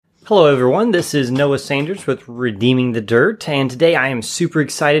Hello everyone, this is Noah Sanders with Redeeming the Dirt, and today I am super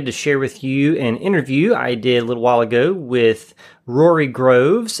excited to share with you an interview I did a little while ago with Rory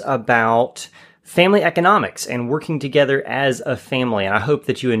Groves about family economics and working together as a family, and I hope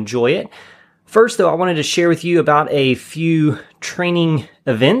that you enjoy it. First though, I wanted to share with you about a few training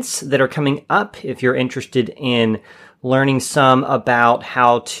events that are coming up if you're interested in learning some about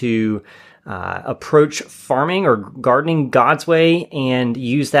how to approach farming or gardening God's way and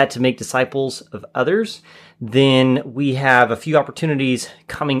use that to make disciples of others. Then we have a few opportunities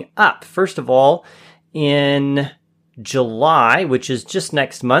coming up. First of all, in July, which is just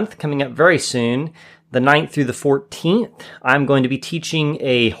next month, coming up very soon, the 9th through the 14th, I'm going to be teaching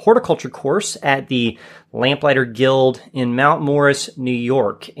a horticulture course at the Lamplighter Guild in Mount Morris, New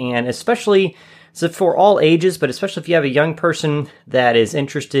York. And especially, so for all ages, but especially if you have a young person that is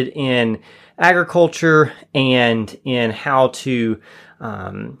interested in agriculture and in how to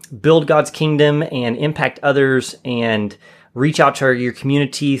build God's kingdom and impact others and reach out to your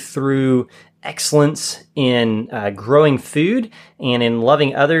community through excellence in growing food and in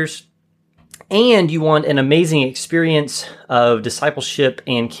loving others, and you want an amazing experience of discipleship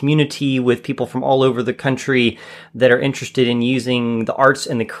and community with people from all over the country that are interested in using the arts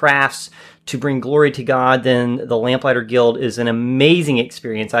and the crafts to bring glory to God, then the Lamplighter Guild is an amazing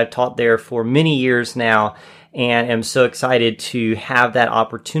experience. I've taught there for many years now and am so excited to have that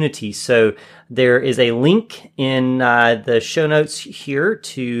opportunity. So there is a link in the show notes here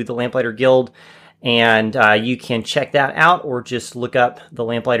to the Lamplighter Guild, and you can check that out or just look up the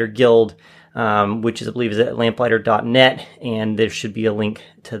Lamplighter Guild, which is, I believe, is at lamplighter.net, and there should be a link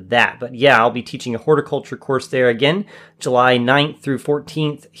to that. But yeah, I'll be teaching a horticulture course there again, July 9th through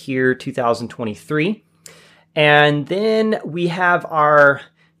 14th here, 2023. And then we have our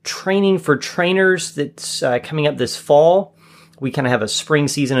training for trainers that's coming up this fall. We kind of have a spring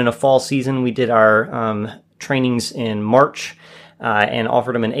season and a fall season. We did our trainings in March and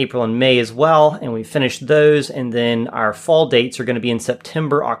offered them in April and May as well, and we finished those. And then our fall dates are going to be in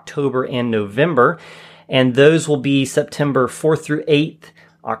September, October, and November, and those will be September 4th through 8th,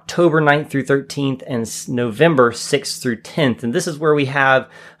 October 9th through 13th, and November 6th through 10th. And this is where we have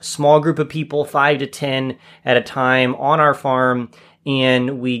a small group of people, 5 to 10 at a time on our farm,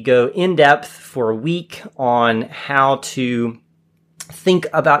 and we go in depth for a week on how to think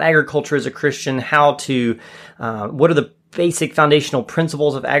about agriculture as a Christian, how to, what are the basic foundational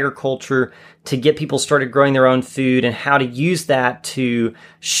principles of agriculture to get people started growing their own food, and how to use that to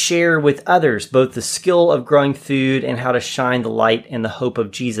share with others both the skill of growing food and how to shine the light and the hope of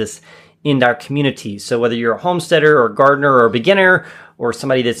Jesus in our community. So whether you're a homesteader or a gardener or a beginner or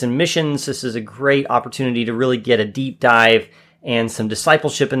somebody that's in missions, this is a great opportunity to really get a deep dive and some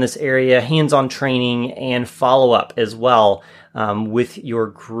discipleship in this area, hands-on training, and follow-up as well with your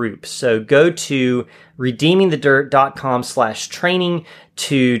group. So go to redeemingthedirt.com/training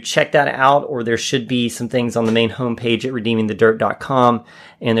to check that out, or there should be some things on the main homepage at redeemingthedirt.com,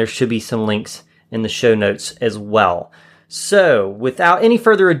 and there should be some links in the show notes as well. So without any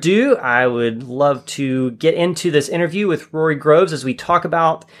further ado, I would love to get into this interview with Rory Groves as we talk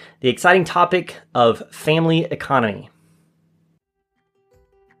about the exciting topic of family economy.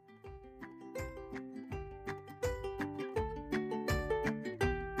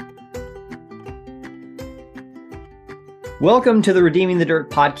 Welcome to the Redeeming the Dirt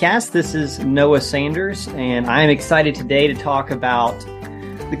podcast. This is Noah Sanders, and I am excited today to talk about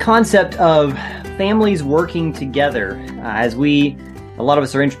the concept of families working together. A lot of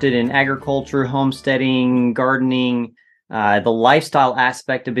us are interested in agriculture, homesteading, gardening, the lifestyle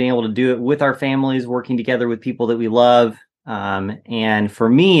aspect of being able to do it with our families, working together with people that we love. And for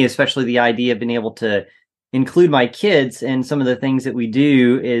me, especially the idea of being able to include my kids in some of the things that we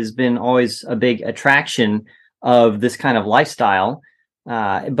do has been always a big attraction of this kind of lifestyle,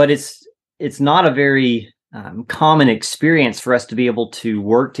 but it's not a very common experience for us to be able to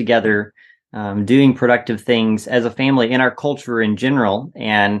work together, doing productive things as a family in our culture in general.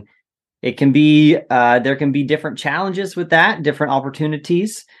 And it can be there can be different challenges with that, different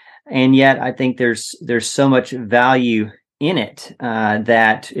opportunities, and yet I think there's so much value in it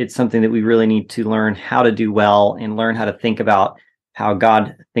that it's something that we really need to learn how to do well and learn how to think about how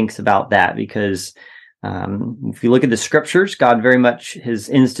God thinks about that, because if you look at the scriptures, God very much has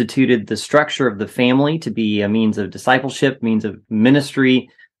instituted the structure of the family to be a means of discipleship, means of ministry,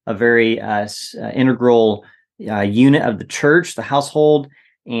 a very integral unit of the church, the household.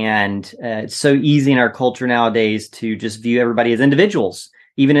 And it's so easy in our culture nowadays to just view everybody as individuals.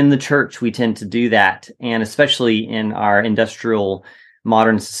 Even in the church, we tend to do that. And especially in our industrial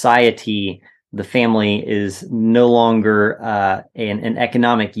modern society, the family is no longer an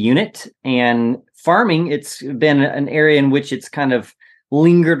economic unit. And farming, it's been an area in which it's kind of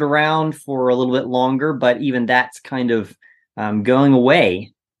lingered around for a little bit longer, but even that's kind of going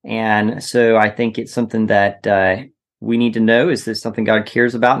away. And so I think it's something that we need to know, is this something God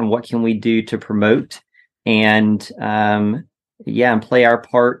cares about, and what can we do to promote and and play our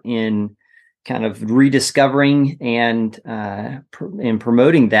part in kind of rediscovering and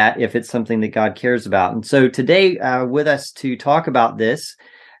promoting that if it's something that God cares about. And so today with us to talk about this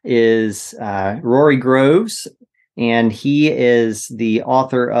is Rory Groves, and he is the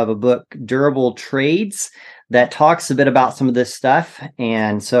author of a book, Durable Trades, that talks a bit about some of this stuff.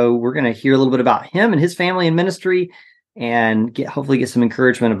 And so we're going to hear a little bit about him and his family and ministry, and hopefully get some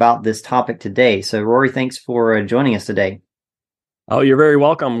encouragement about this topic today. So Rory, thanks for joining us today. Oh, you're very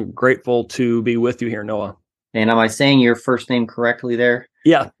welcome. Grateful to be with you here, Noah. And am I saying your first name correctly there?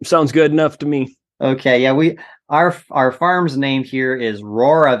 Yeah, sounds good enough to me. Okay, yeah, our farm's name here is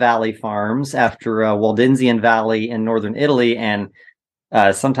Rora Valley Farms, after Waldensian Valley in northern Italy. And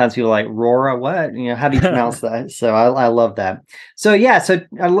sometimes people are like, Rora, what? How do you pronounce that? So I love that. So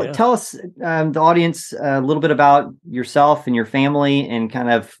tell us, the audience, a little bit about yourself and your family, and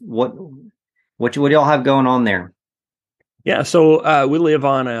kind of what y'all have going on there. Yeah, so we live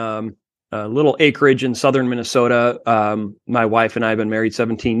on a little acreage in southern Minnesota. My wife and I have been married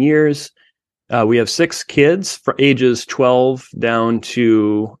 17 years. We have 6 kids from ages 12 down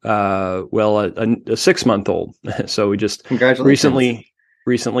to a 6-month-old. So we just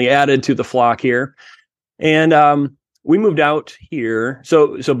recently added to the flock here, and we moved out here.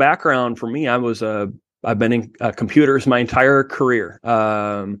 So background for me, I've been in computers my entire career.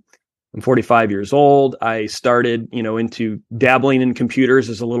 I'm 45 years old. I started, into dabbling in computers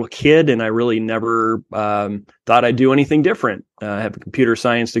as a little kid, and I really never thought I'd do anything different. I have a computer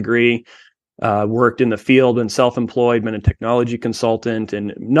science degree, worked in the field, been self-employed, been a technology consultant,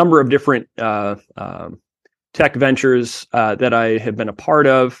 and a number of different tech ventures that I have been a part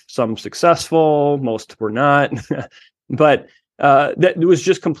of. Some successful, most were not, but that was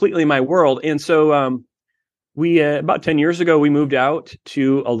just completely my world. And so we about 10 years ago, we moved out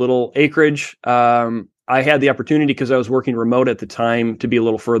to a little acreage. I had the opportunity, because I was working remote at the time, to be a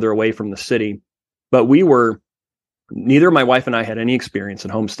little further away from the city. But neither my wife and I had any experience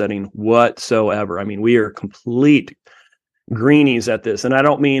in homesteading whatsoever. I mean, we are complete greenies at this. And I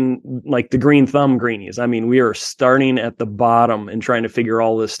don't mean like the green thumb greenies. I mean, we are starting at the bottom and trying to figure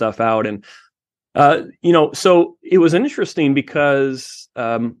all this stuff out. And, so it was interesting because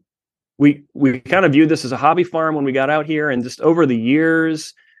we kind of viewed this as a hobby farm when we got out here. And just over the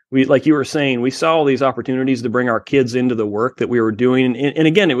years, like you were saying, we saw all these opportunities to bring our kids into the work that we were doing. And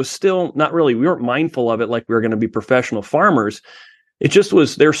again, it was still not really, we weren't mindful of it like we were going to be professional farmers. It just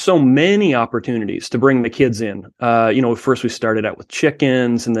was, there's so many opportunities to bring the kids in. First we started out with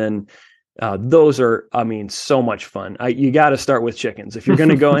chickens, and then those are, so much fun. You got to start with chickens. If you're going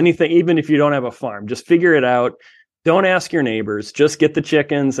to go anything, even if you don't have a farm, just figure it out. Don't ask your neighbors, just get the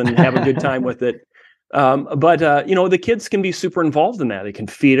chickens and have a good time with it. But the kids can be super involved in that. They can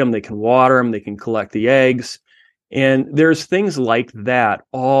feed them, they can water them, they can collect the eggs. And there's things like that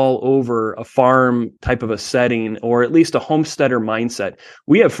all over a farm type of a setting, or at least a homesteader mindset.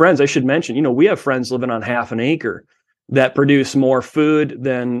 We have friends, I should mention, we have friends living on half an acre that produce more food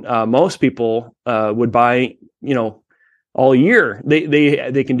than most people would buy, all year.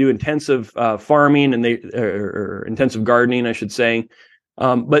 They can do intensive farming, and or intensive gardening, I should say.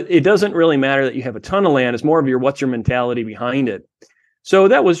 But it doesn't really matter that you have a ton of land. It's more of what's your mentality behind it. So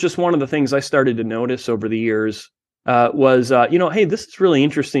that was just one of the things I started to notice over the years. Hey, this is really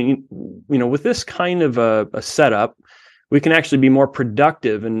interesting. With this kind of a setup, we can actually be more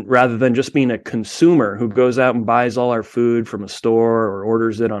productive, and rather than just being a consumer who goes out and buys all our food from a store or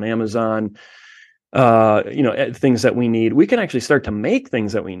orders it on Amazon, things that we need, we can actually start to make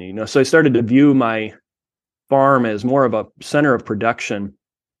things that we need. So I started to view my farm as more of a center of production.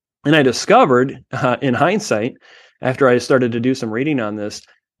 And I discovered, in hindsight, after I started to do some reading on this,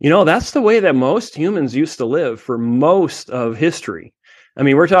 that's the way that most humans used to live for most of history. I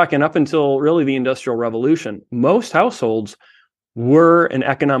mean, we're talking up until really the Industrial Revolution. Most households were an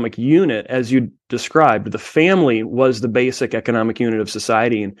economic unit, as you described. The family was the basic economic unit of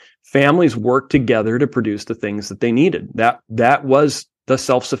society, and families worked together to produce the things that they needed. That was the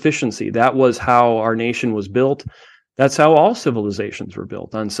self-sufficiency. That was how our nation was built. That's how all civilizations were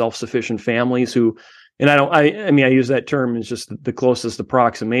built, on self-sufficient families who, and I use that term as just the closest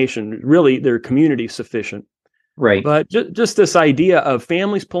approximation. Really, they're community sufficient. Right. But just this idea of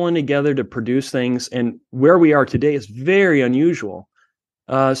families pulling together to produce things, and where we are today is very unusual.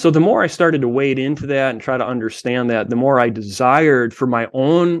 So the more I started to wade into that and try to understand that, the more I desired for my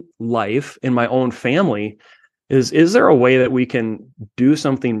own life and my own family is there a way that we can do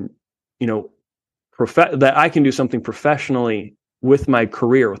something, that I can do something professionally with my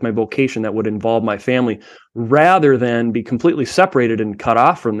career, with my vocation that would involve my family, rather than be completely separated and cut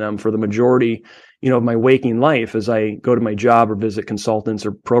off from them for the majority, of my waking life as I go to my job or visit consultants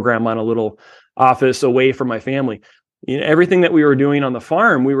or program on a little office away from my family. Everything that we were doing on the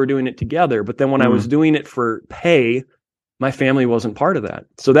farm, we were doing it together. But then when I was doing it for pay, my family wasn't part of that.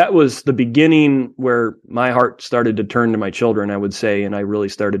 So that was the beginning where my heart started to turn to my children, I would say, and I really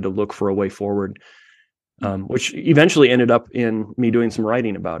started to look for a way forward, which eventually ended up in me doing some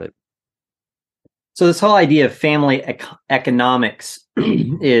writing about it. So this whole idea of family economics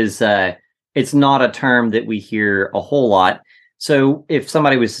is it's not a term that we hear a whole lot. So if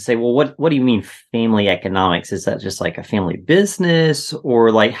somebody was to say, well, what do you mean family economics? Is that just like a family business,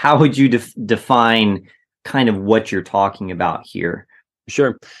 or like how would you define kind of what you're talking about here?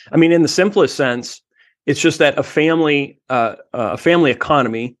 Sure. I mean, in the simplest sense, it's just that a family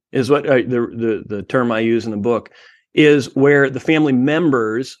economy is what the term I use in the book is, where the family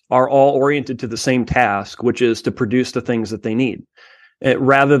members are all oriented to the same task, which is to produce the things that they need,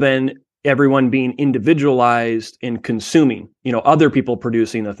 rather than everyone being individualized in consuming, other people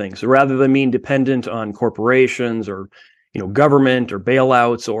producing the things. So rather than being dependent on corporations or, government or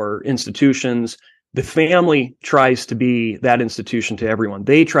bailouts or institutions, the family tries to be that institution to everyone.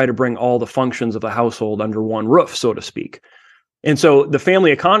 They try to bring all the functions of the household under one roof, so to speak. And so the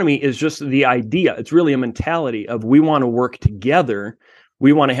family economy is just the idea. It's really a mentality of we want to work together.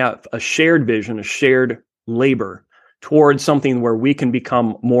 We want to have a shared vision, a shared labor towards something where we can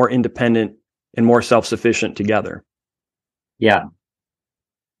become more independent and more self-sufficient together. Yeah.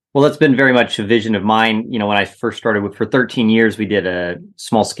 Well, that's been very much a vision of mine. When I first started for 13 years, we did a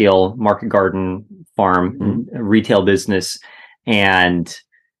small scale market garden farm retail business. And,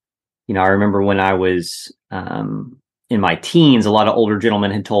 I remember when I was in my teens, a lot of older gentlemen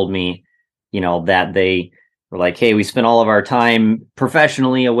had told me, that they were like, hey, we spent all of our time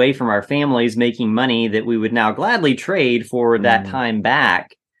professionally away from our families making money that we would now gladly trade for that time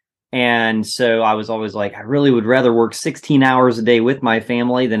back. And so I was always like, I really would rather work 16 hours a day with my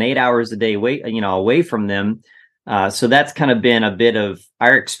family than 8 hours a day away from them. So that's kind of been a bit of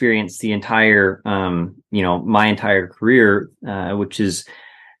our experience the entire, my entire career, which has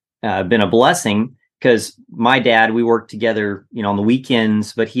been a blessing. Because my dad, we worked together, on the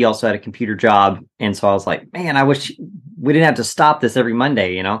weekends, but he also had a computer job. And so I was like, man, I wish we didn't have to stop this every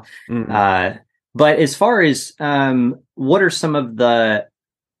Monday, But as far as what are some of the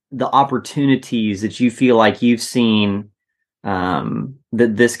opportunities that you feel like you've seen that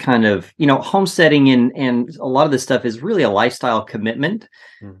this kind of, homesteading and a lot of this stuff is really a lifestyle commitment.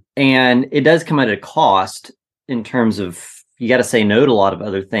 And it does come at a cost in terms of you got to say no to a lot of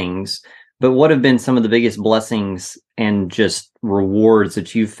other things. But what have been some of the biggest blessings and just rewards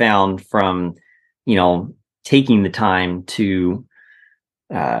that you've found from, taking the time to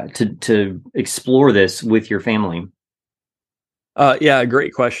explore this with your family? Yeah,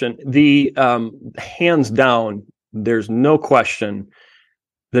 great question. The hands down, there's no question,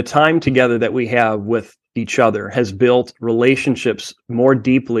 the time together that we have with each other has built relationships more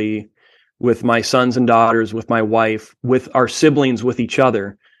deeply with my sons and daughters, with my wife, with our siblings, with each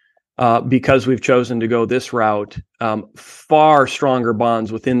other. Because we've chosen to go this route, far stronger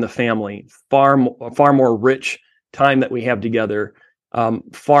bonds within the family, far more rich time that we have together,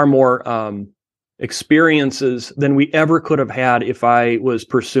 far more experiences than we ever could have had if I was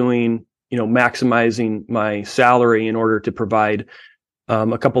pursuing, maximizing my salary in order to provide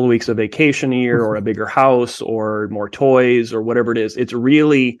a couple of weeks of vacation a year or a bigger house or more toys or whatever it is. It's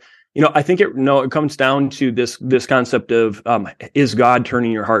really, I think it comes down to this concept of is God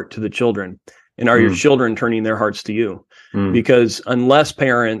turning your heart to the children, and are your children turning their hearts to you? Because unless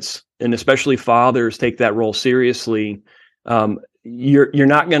parents and especially fathers take that role seriously, you're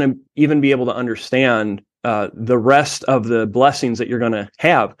not going to even be able to understand the rest of the blessings that you're going to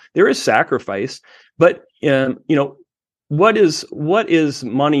have. There is sacrifice, but what is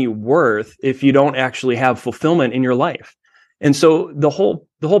money worth if you don't actually have fulfillment in your life? And so the whole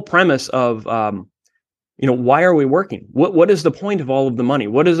premise of, why are we working? What is the point of all of the money?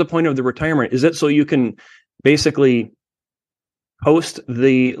 What is the point of the retirement? Is it so you can basically host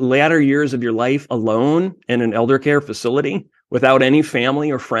the latter years of your life alone in an elder care facility without any family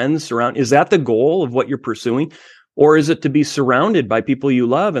or friends around? Is that the goal of what you're pursuing? Or is it to be surrounded by people you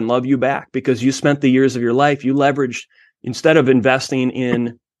love and love you back because you spent the years of your life, you leveraged, instead of investing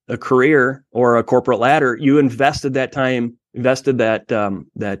in a career or a corporate ladder, you invested that time invested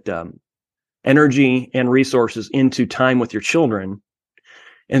that energy and resources into time with your children,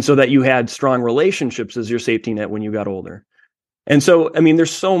 and so that you had strong relationships as your safety net when you got older. And so, I mean,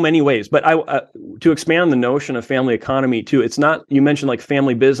 there's so many ways, but to expand the notion of family economy too, it's not, you mentioned like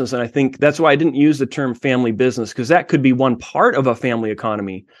family business. And I think that's why I didn't use the term family business, because that could be one part of a family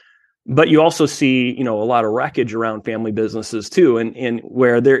economy, but you also see, a lot of wreckage around family businesses too. And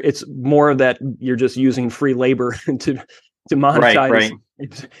where it's more of that, you're just using free labor to monetize. Right.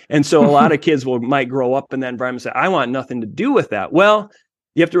 And so a lot of kids might grow up in that environment and say, I want nothing to do with that. Well,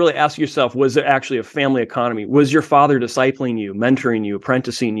 you have to really ask yourself, was there actually a family economy? Was your father discipling you, mentoring you,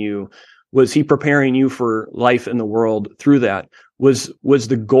 apprenticing you? Was he preparing you for life in the world through that? Was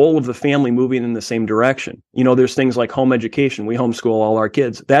the goal of the family moving in the same direction? There's things like home education. We homeschool all our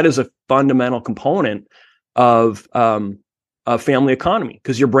kids. That is a fundamental component of a family economy,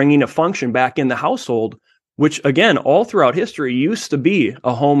 because you're bringing a function back in the household, which again, all throughout history used to be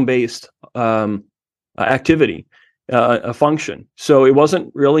a home-based activity. A function. So it wasn't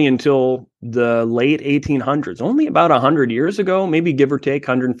really until the late 1800s, only about 100 years ago, maybe give or take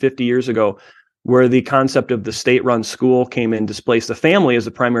 150 years ago, where the concept of the state-run school came in, displaced the family as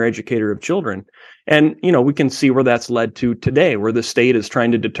the primary educator of children. And, we can see where that's led to today, where the state is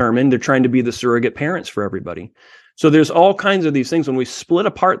trying to determine, they're trying to be the surrogate parents for everybody. So there's all kinds of these things. When we split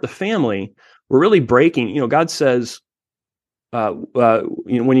apart the family, we're really breaking, God says,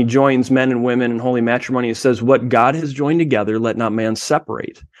 when he joins men and women in holy matrimony, it says, what God has joined together, let not man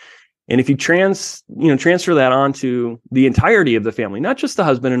separate. And if you transfer that onto the entirety of the family, not just the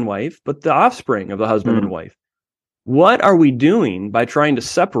husband and wife, but the offspring of the husband and wife, what are we doing by trying to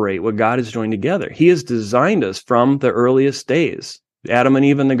separate what God has joined together? He has designed us from the earliest days, Adam and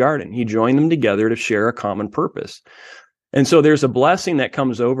Eve in the garden. He joined them together to share a common purpose. And so there's a blessing that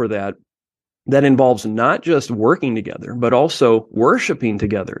comes over that involves not just working together, but also worshiping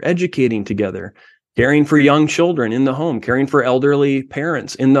together, educating together, caring for young children in the home, caring for elderly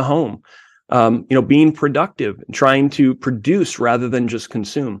parents in the home, being productive, trying to produce rather than just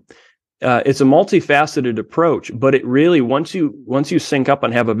consume. It's a multifaceted approach, but it really, once you sync up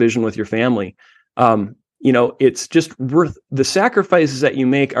and have a vision with your family, it's just worth, the sacrifices that you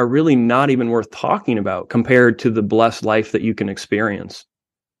make are really not even worth talking about compared to the blessed life that you can experience.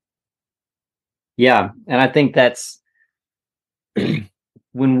 Yeah. And I think that's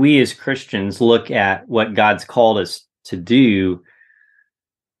when we as Christians look at what God's called us to do,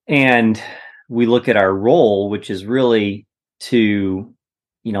 and we look at our role, which is really to,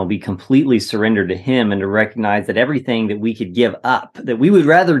 be completely surrendered to him, and to recognize that everything that we could give up, that we would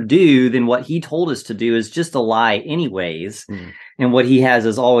rather do than what he told us to do, is just a lie anyways. And what he has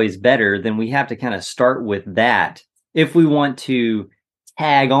is always better. Then we have to kind of start with that if we want to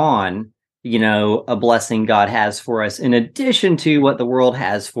tag on a blessing God has for us, in addition to what the world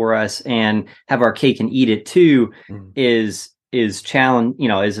has for us, and have our cake and eat it too, is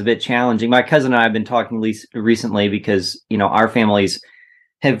a bit challenging. My cousin and I have been talking recently because, our families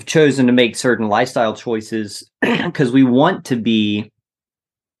have chosen to make certain lifestyle choices because we want to live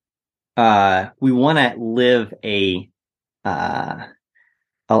a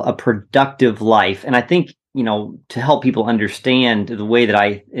productive life. And I think, to help people understand the way that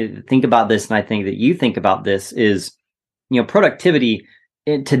I think about this, and I think that you think about this, is, productivity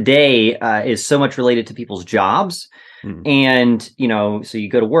today is so much related to people's jobs. And, so you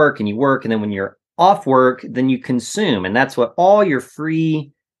go to work and you work, and then when you're off work, then you consume. And that's what all your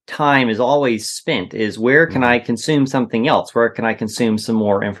free time is always spent, is where can I consume something else? Where can I consume some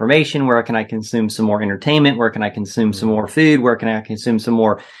more information? Where can I consume some more entertainment? Where can I consume some more food? Where can I consume some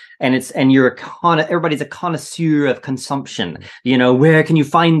more? And everybody's a connoisseur of consumption. Where can you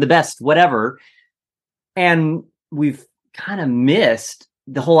find the best, whatever? And we've kind of missed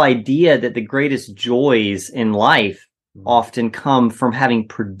the whole idea that the greatest joys in life often come from having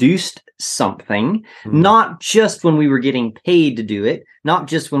produced something, not just when we were getting paid to do it, not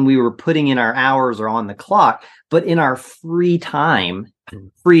just when we were putting in our hours or on the clock, but in our free time,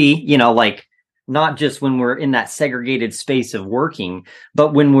 not just when we're in that segregated space of working,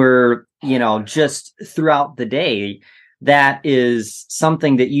 but when we're, just throughout the day. That is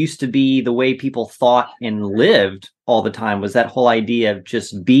something that used to be the way people thought and lived all the time, was that whole idea of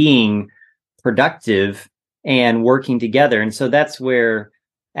just being productive and working together. And so that's where,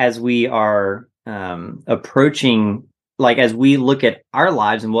 as we are approaching, as we look at our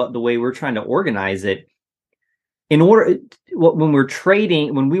lives and the way we're trying to organize it, when we're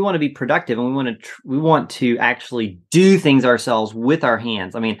trading, when we want to be productive and we want to actually do things ourselves with our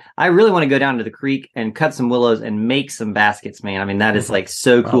hands. I mean, I really want to go down to the creek and cut some willows and make some baskets, man. I mean, that is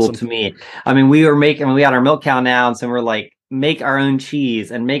so cool to me. I mean, we had our milk cow now, and so we're make our own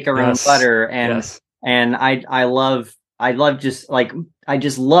cheese and make our own Yes. butter, and Yes. I love just like I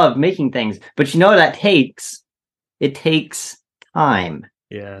just love making things. But that takes time.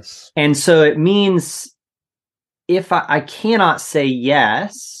 Yes. And so it means if I cannot say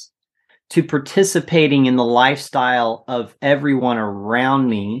yes to participating in the lifestyle of everyone around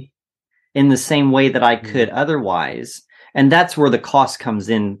me in the same way that I could otherwise. And that's where the cost comes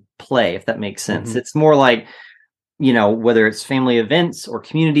in play, if that makes sense. It's more like, whether it's family events or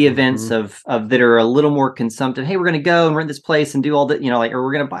community events of that are a little more consumptive. Hey, we're going to go and rent this place and do all that, or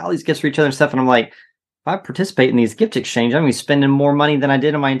we're going to buy all these gifts for each other and stuff. And I'm like, if I participate in these gift exchange, I'm going to be spending more money than I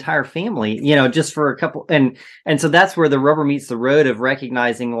did on my entire family, just for a couple. And so that's where the rubber meets the road of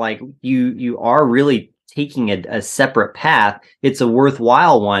recognizing like you are really taking a separate path. It's a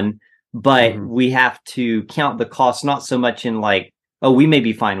worthwhile one, but we have to count the cost, not so much in like, oh, we may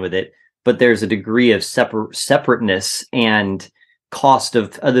be fine with it, but there's a degree of separateness and cost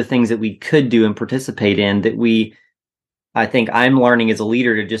of other things that we could do and participate in that I think I'm learning as a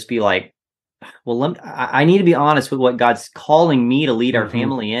leader to just be like, well, I need to be honest with what God's calling me to lead our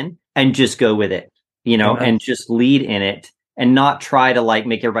family in and just go with it, Amen. and just lead in it and not try to like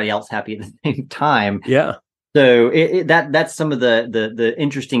make everybody else happy at the same time. Yeah. So that's some of the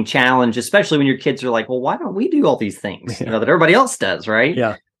interesting challenge, especially when your kids are like, well, why don't we do all these things, that everybody else does, right?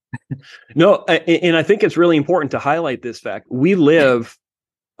 Yeah. No, and I think it's really important to highlight this fact. We live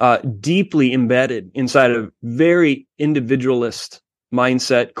deeply embedded inside a very individualist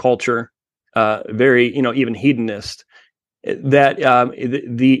mindset culture, very, even hedonist, that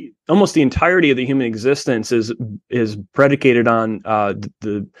the almost the entirety of the human existence is predicated on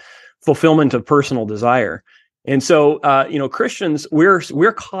the fulfillment of personal desire. And so, Christians,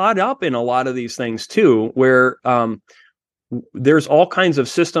 we're caught up in a lot of these things too, where there's all kinds of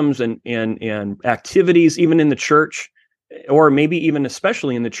systems and activities, even in the church, or maybe even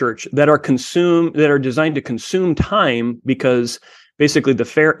especially in the church, that are designed to consume time because basically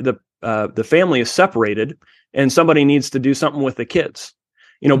the family is separated and somebody needs to do something with the kids.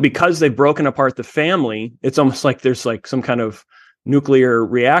 Because they've broken apart the family, it's almost like there's like some kind of nuclear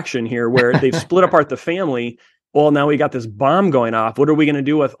reaction here where they've split apart the family. Well, now we got this bomb going off. What are we going to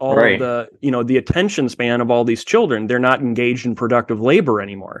do with all of the attention span of all these children? They're not engaged in productive labor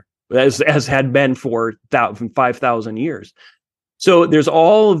anymore, as had been for 5,000 years. So there's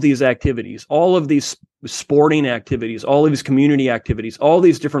all of these activities, all of these sporting activities, all of these community activities, all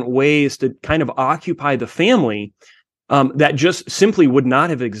these different ways to kind of occupy the family that just simply would not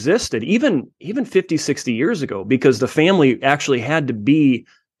have existed even 50, 60 years ago, because the family actually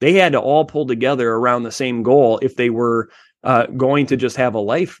they had to all pull together around the same goal if they were going to just have a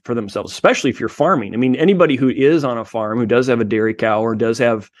life for themselves, especially if you're farming. I mean, anybody who is on a farm, who does have a dairy cow or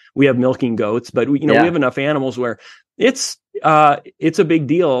we have milking goats, but we have enough animals where it's a big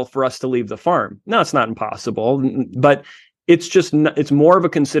deal for us to leave the farm. Now, it's not impossible, but it's more of a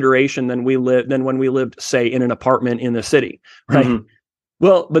consideration than when we lived, say, in an apartment in the city, right?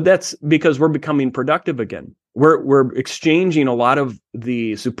 Well, but that's because we're becoming productive again. We're exchanging a lot of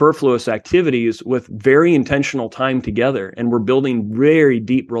the superfluous activities with very intentional time together, and we're building very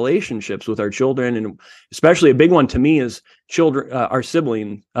deep relationships with our children, and especially a big one to me is our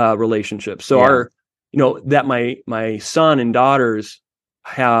sibling relationships. So that my son and daughters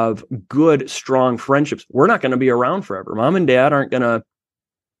have good, strong friendships. We're not going to be around forever. Mom and dad aren't going to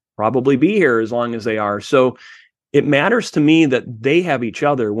probably be here as long as they are. So it matters to me that they have each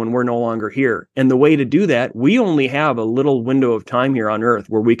other when we're no longer here. And the way to do that, we only have a little window of time here on earth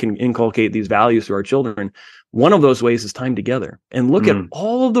where we can inculcate these values to our children. One of those ways is time together. And look at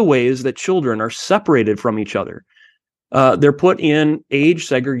all of the ways that children are separated from each other. They're put in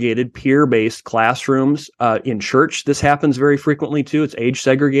age-segregated, peer-based classrooms. In church, this happens very frequently too. It's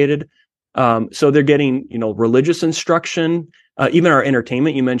age-segregated. So they're getting, religious instruction. Even our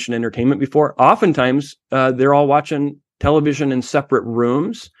entertainment, you mentioned entertainment before. Oftentimes, they're all watching television in separate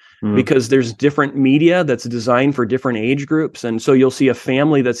rooms because there's different media that's designed for different age groups. And so you'll see a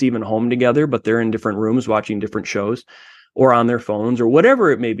family that's even home together, but they're in different rooms watching different shows or on their phones or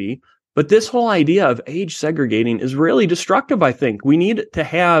whatever it may be. But this whole idea of age segregating is really destructive, I think. We need to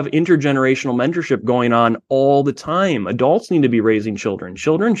have intergenerational mentorship going on all the time. Adults need to be raising children.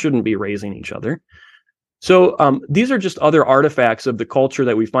 Children shouldn't be raising each other. So these are just other artifacts of the culture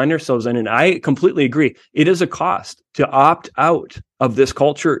that we find ourselves in. And I completely agree. It is a cost. To opt out of this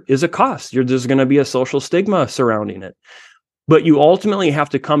culture is a cost. There's going to be a social stigma surrounding it. But you ultimately have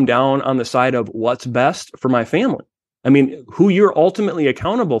to come down on the side of what's best for my family. I mean, who you're ultimately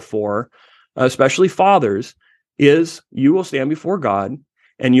accountable for, especially fathers, is you will stand before God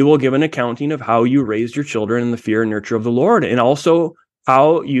and you will give an accounting of how you raised your children in the fear and nurture of the Lord, and also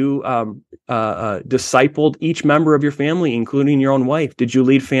how you discipled each member of your family, including your own wife. Did you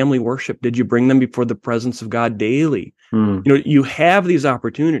lead family worship? Did you bring them before the presence of God daily? You have these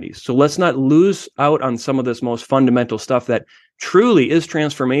opportunities. So let's not lose out on some of this most fundamental stuff that truly is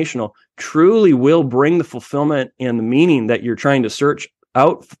transformational, truly will bring the fulfillment and the meaning that you're trying to search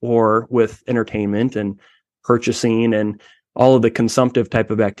out for with entertainment and purchasing and all of the consumptive type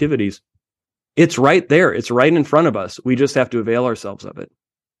of activities. It's right there. It's right in front of us. We just have to avail ourselves of it.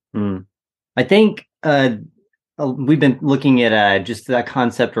 I think we've been looking at just that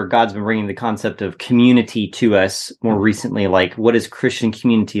concept, or God's been bringing the concept of community to us more recently. Like, what does Christian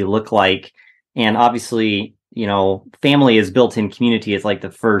community look like? And obviously, family is built in community. It's like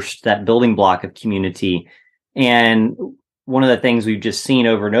that building block of community. And one of the things we've just seen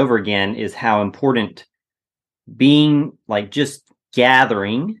over and over again is how important being, like, just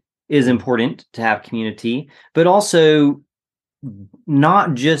gathering is important to have community, but also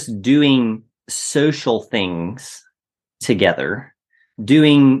not just doing social things together,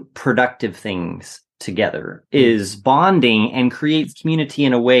 doing productive things together is bonding and creates community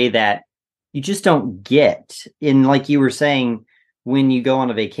in a way that you just don't get. And like you were saying, when you go on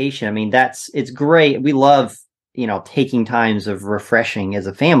a vacation, I mean, it's great. We love, taking times of refreshing as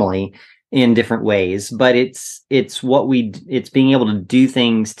a family in different ways, but it's being able to do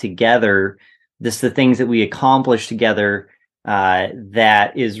things together. The things that we accomplish together,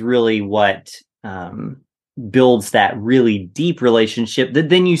 that is really what builds that really deep relationship that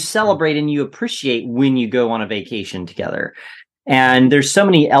then you celebrate and you appreciate when you go on a vacation together. And there's so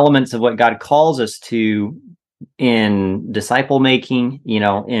many elements of what God calls us to in disciple making,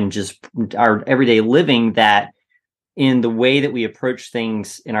 in just our everyday living, that in the way that we approach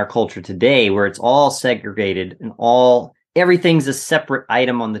things in our culture today, where it's all segregated and everything's a separate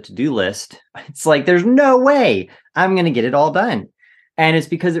item on the to-do list. It's like, there's no way I'm going to get it all done. And it's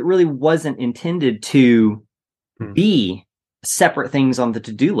because it really wasn't intended to be separate things on the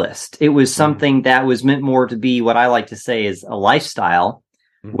to-do list. It was something that was meant more to be what I like to say is a lifestyle,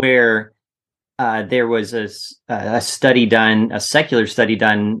 where there was a study done, a secular study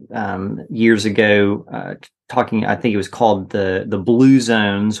done years ago, talking, I think it was called the Blue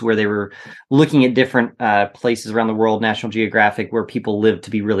Zones, where they were looking at different places around the world, National Geographic, where people live to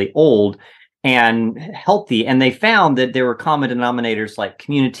be really old and healthy. And they found that there were common denominators like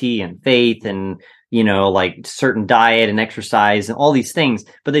community and faith and, like certain diet and exercise and all these things.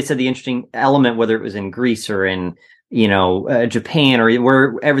 But they said the interesting element, whether it was in Greece or in, Japan or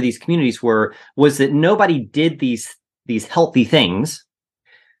wherever these communities were, was that nobody did these healthy things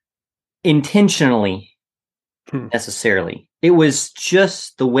intentionally. Necessarily. It was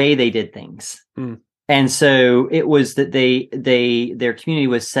just the way they did things. And so it was that their community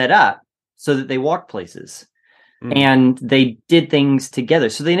was set up so that they walked places and they did things together.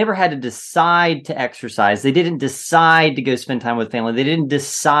 So they never had to decide to exercise. They didn't decide to go spend time with family. They didn't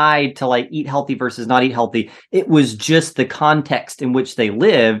decide to like eat healthy versus not eat healthy. It was just the context in which they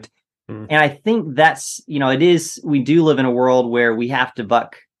lived. And I think that's, we do live in a world where we have to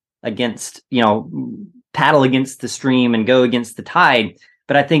buck against, paddle against the stream and go against the tide.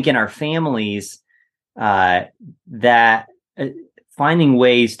 But I think in our families, that finding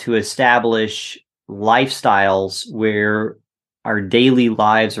ways to establish lifestyles where our daily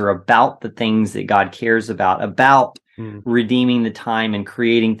lives are about the things that God cares about redeeming the time and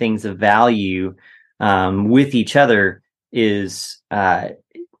creating things of value with each other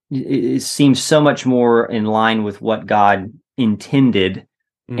it seems so much more in line with what God intended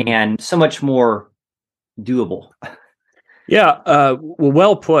and so much more doable. Yeah,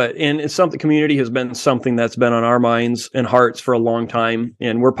 well put. And it's something, community has been something that's been on our minds and hearts for a long time.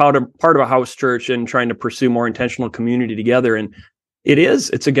 And we're part of a house church and trying to pursue more intentional community together. And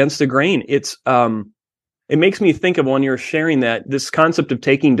it's against the grain. It makes me think of, when you're sharing that, this concept of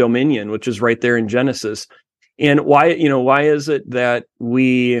taking dominion, which is right there in Genesis. And why is it that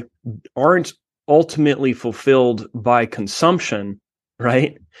we aren't ultimately fulfilled by consumption,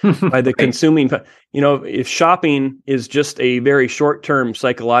 right? By the consuming, if shopping is just a very short-term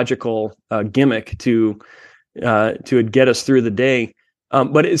psychological gimmick to get us through the day,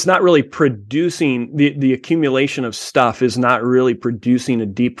 but it's not really producing, the accumulation of stuff is not really producing a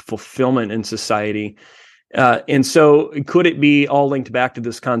deep fulfillment in society. And so could it be all linked back to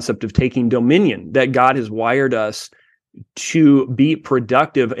this concept of taking dominion, that God has wired us to be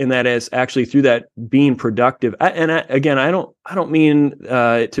productive, and that is actually through that being productive. I don't mean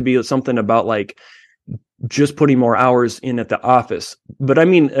to be something about like just putting more hours in at the office, but I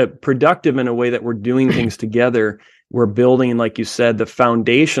mean productive in a way that we're doing things together. We're building, like you said, the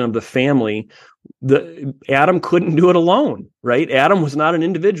foundation of the family. Adam couldn't do it alone, right? Adam was not an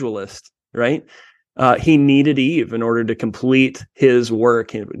individualist, right? He needed Eve in order to complete his work,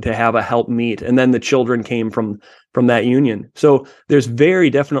 to have a helpmeet, and then the children came from that union. So there's very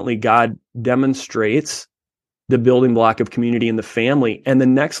definitely, God demonstrates the building block of community in the family, and the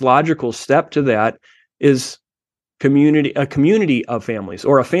next logical step to that is a community of families,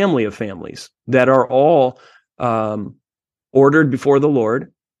 or a family of families that are all ordered before the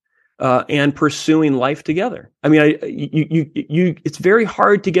Lord. And pursuing life together. I mean, it's very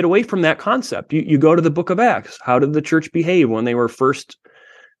hard to get away from that concept. You go to the book of Acts. How did the church behave when they were first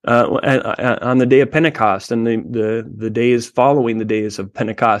on the day of Pentecost and the days following the days of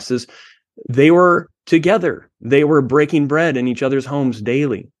Pentecost? Is they were together. They were breaking bread in each other's homes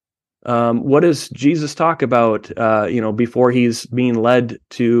daily. What does Jesus talk about? Before he's being led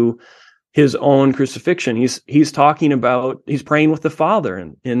to his own crucifixion, he's talking about, he's praying with the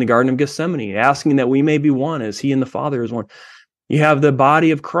Father in the Garden of Gethsemane, asking that we may be one as he and the Father is one. You have the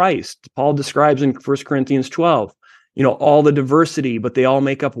body of Christ. Paul describes in 1 Corinthians 12, all the diversity, but they all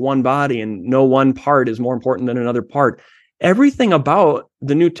make up one body, and no one part is more important than another part. Everything about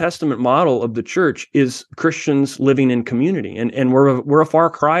the New Testament model of the church is Christians living in community, and we're a far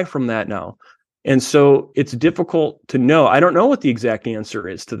cry from that now. And so it's difficult to know. I don't know what the exact answer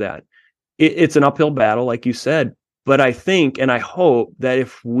is to that. It's an uphill battle, like you said, but I think and I hope that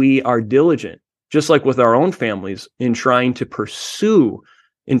if we are diligent, just like with our own families, in trying to pursue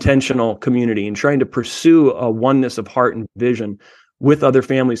intentional community and trying to pursue a oneness of heart and vision with other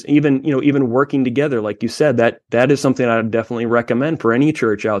families, even working together, like you said, that is something I would definitely recommend for any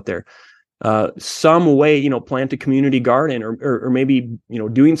church out there. Some way, plant a community garden, or maybe,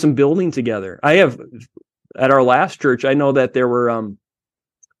 doing some building together. I have, at our last church, I know that there were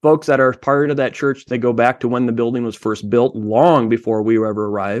folks that are part of that church. They go back to when the building was first built, long before we ever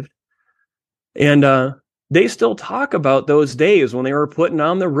arrived. And they still talk about those days when they were putting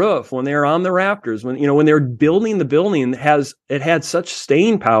on the roof, when they were on the rafters, when they were building the building. It had such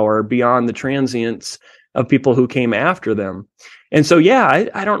staying power beyond the transients of people who came after them. And so, yeah,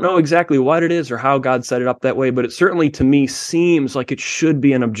 I don't know exactly what it is or how God set it up that way, but it certainly, to me, seems like it should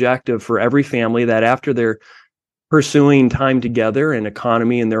be an objective for every family that after they're pursuing time together and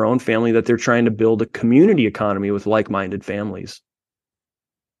economy in their own family, that they're trying to build a community economy with like-minded families.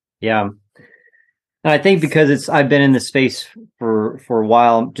 Yeah. And I think because I've been in this space for a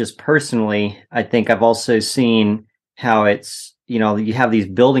while, just personally, I think I've also seen how it's, you have these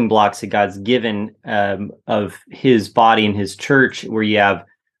building blocks that God's given of his body and his church, where you have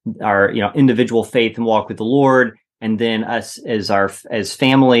our, individual faith and walk with the Lord, and then us as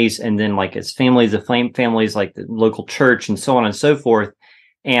families, and then like as families of families, like the local church, and so on and so forth.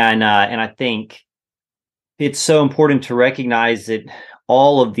 And I think it's so important to recognize that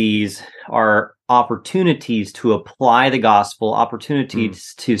all of these are opportunities to apply the gospel,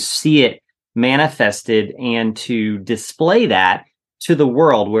 opportunities to see it manifested and to display that to the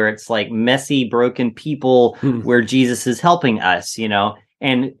world, where it's like messy, broken people, where Jesus is helping us,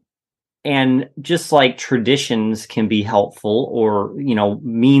 and just like traditions can be helpful, or,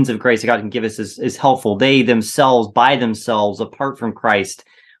 means of grace that God can give us is helpful. They themselves, by themselves, apart from Christ,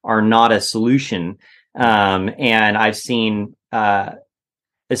 are not a solution. And I've seen,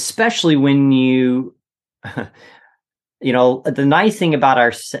 especially when the nice thing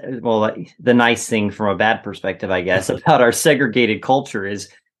about the nice thing from a bad perspective, I guess, about our segregated culture is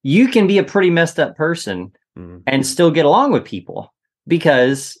you can be a pretty messed up person and still get along with people,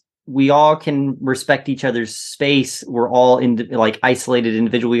 because we all can respect each other's space. We're all isolated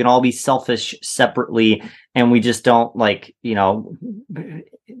individuals. We can all be selfish separately, and we just don't we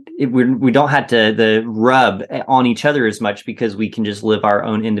don't have to rub on each other as much, because we can just live our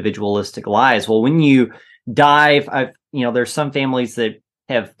own individualistic lives. Well, when you dive, there's some families that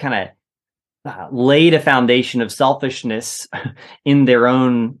have kind of laid a foundation of selfishness in their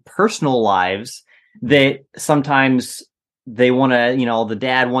own personal lives, that sometimes they want to, the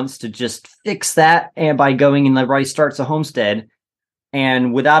dad wants to just fix that, and by going and everybody starts a homestead,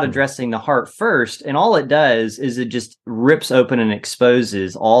 and without addressing the heart first. And all it does is it just rips open and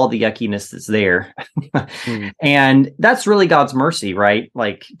exposes all the yuckiness that's there. And that's really God's mercy, right?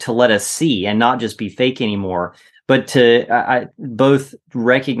 Like, to let us see and not just be fake anymore, but to both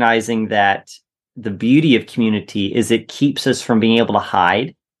recognizing that the beauty of community is it keeps us from being able to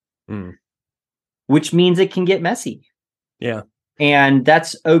hide, which means it can get messy. Yeah. And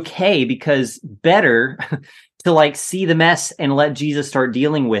that's okay, because better to see the mess and let Jesus start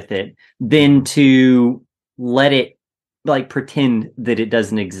dealing with it than to let it like pretend that it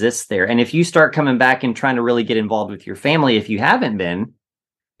doesn't exist there. And if you start coming back and trying to really get involved with your family, if you haven't been,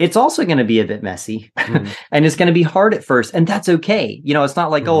 it's also going to be a bit messy and it's going to be hard at first. And that's okay. It's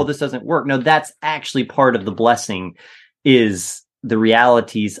not like, oh, this doesn't work. No, that's actually part of the blessing, is the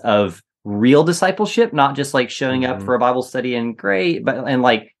realities of real discipleship, not just like showing up for a Bible study and great, but and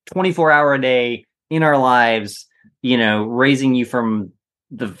like 24-hour a day in our lives, raising you from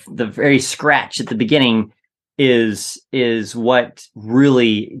the very scratch at the beginning is what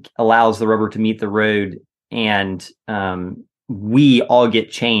really allows the rubber to meet the road. And we all get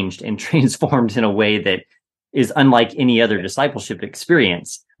changed and transformed in a way that is unlike any other discipleship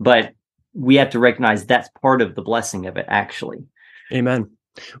experience. But we have to recognize that's part of the blessing of it, actually. Amen.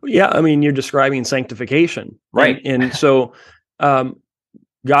 Yeah, I mean, you're describing sanctification, right? And so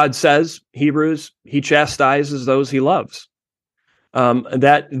God says, Hebrews, he chastises those he loves.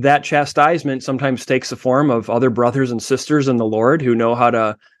 That chastisement sometimes takes the form of other brothers and sisters in the Lord who know how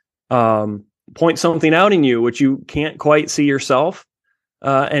to point something out in you which you can't quite see yourself,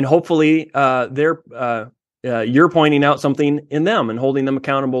 and hopefully you're pointing out something in them and holding them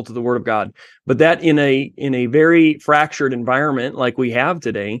accountable to the Word of God. But that in a very fractured environment like we have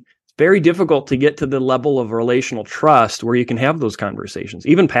today, it's very difficult to get to the level of relational trust where you can have those conversations.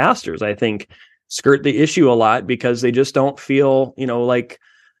 Even pastors, I think, skirt the issue a lot because they just don't feel, like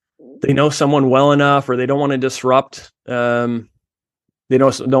they know someone well enough, or they don't want to disrupt. They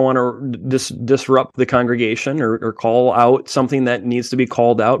don't want to disrupt the congregation or call out something that needs to be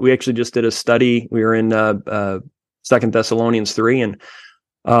called out. We actually just did a study. We were in 2 Thessalonians 3, and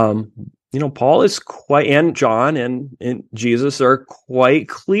Paul is and John and Jesus are quite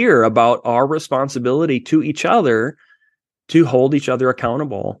clear about our responsibility to each other to hold each other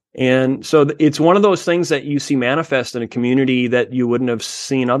accountable. And so it's one of those things that you see manifest in a community that you wouldn't have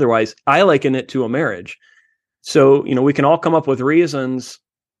seen otherwise. I liken it to a marriage. So, we can all come up with reasons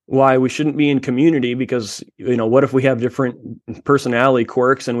why we shouldn't be in community because, what if we have different personality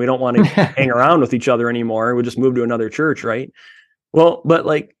quirks and we don't want to hang around with each other anymore? We just move to another church, right? Well, but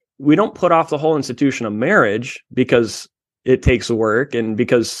we don't put off the whole institution of marriage because it takes work and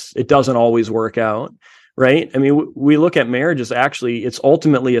because it doesn't always work out, right? I mean, we look at marriage as actually, it's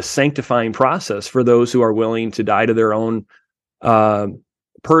ultimately a sanctifying process for those who are willing to die to their own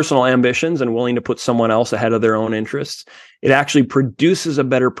personal ambitions and willing to put someone else ahead of their own interests. It actually produces a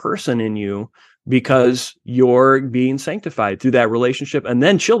better person in you because you're being sanctified through that relationship. And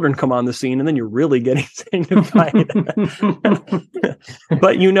then children come on the scene and then you're really getting sanctified.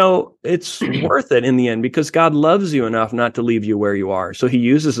 But it's worth it in the end because God loves you enough not to leave you where you are. So he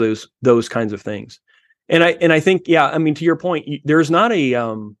uses those kinds of things. And I think, I mean, to your point, there's not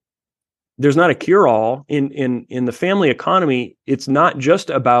a cure-all in the family economy. It's not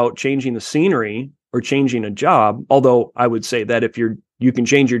just about changing the scenery or changing a job, although I would say that if you can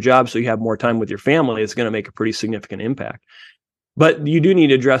change your job so you have more time with your family, it's going to make a pretty significant impact. But you do need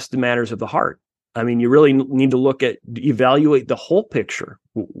to address the matters of the heart. I mean, you really need to evaluate the whole picture.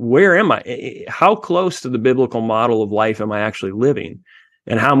 Where am I? How close to the biblical model of life am I actually living?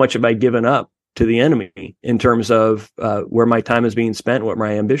 And how much have I given up to the enemy in terms of where my time is being spent, what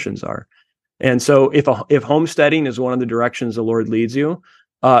my ambitions are? And so if homesteading is one of the directions the Lord leads you,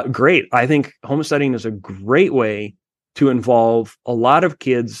 great. I think homesteading is a great way to involve a lot of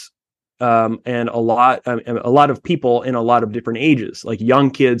kids and a lot of people in a lot of different ages, like young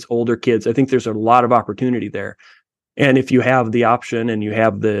kids, older kids. I think there's a lot of opportunity there. And if you have the option and you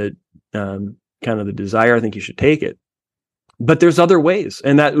have the kind of the desire, I think you should take it. But there's other ways.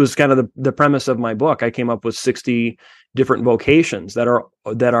 And that was kind of the premise of my book. I came up with 60 different vocations that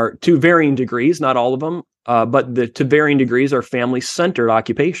are to varying degrees, not all of them, but to varying degrees are family-centered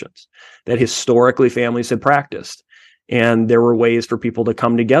occupations that historically families had practiced. And there were ways for people to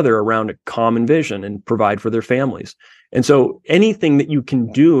come together around a common vision and provide for their families. And so anything that you can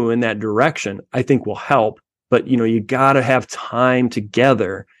do in that direction, I think will help. But, you got to have time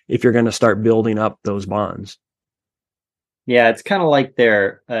together if you're going to start building up those bonds. Yeah, it's kind of like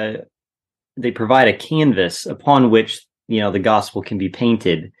they provide a canvas upon which, the gospel can be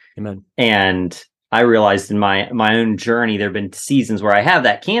painted. Amen. And I realized in my own journey, there have been seasons where I have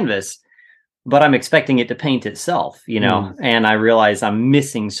that canvas, but I'm expecting it to paint itself, and I realize I'm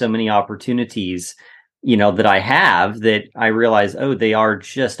missing so many opportunities, that I have that I realize, they are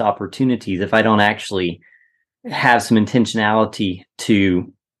just opportunities. If I don't actually have some intentionality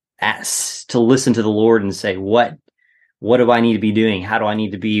to listen to the Lord and say, what do I need to be doing? How do I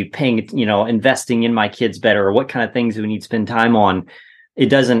need to be paying, investing in my kids better? Or what kind of things do we need to spend time on? It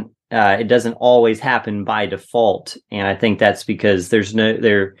doesn't always happen by default. And I think that's because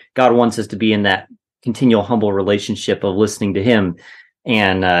God wants us to be in that continual humble relationship of listening to him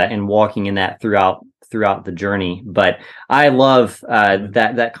and walking in that throughout the journey. But I love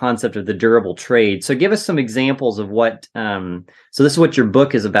that concept of the durable trade. So give us some examples of what. So this is what your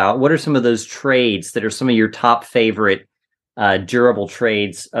book is about. What are some of those trades that are some of your top favorite durable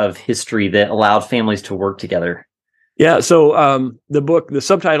trades of history that allowed families to work together? Yeah. So the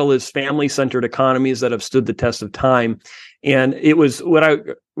subtitle is Family-Centered Economies That Have Stood the Test of Time. And it was what I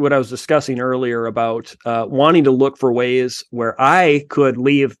was discussing earlier about wanting to look for ways where I could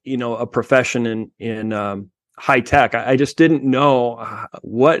leave, a profession in high tech. I just didn't know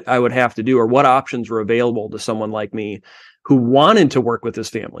what I would have to do or what options were available to someone like me who wanted to work with his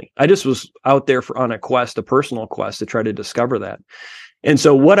family. I just was out there on a personal quest to try to discover that. And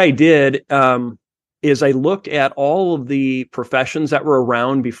so what I did is I looked at all of the professions that were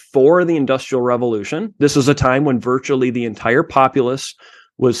around before the Industrial Revolution. This is a time when virtually the entire populace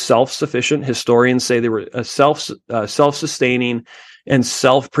was self-sufficient. Historians say they were self-sustaining and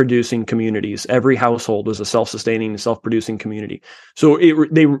self-producing communities. Every household was a self-sustaining and self-producing community. So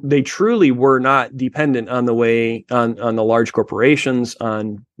they truly were not dependent on on the large corporations,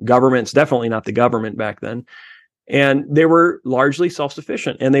 on governments, definitely not the government back then. And they were largely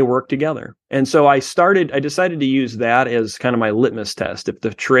self-sufficient and they worked together. And so I decided to use that as kind of my litmus test. If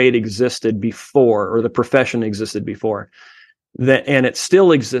the trade existed before or the profession existed before, and it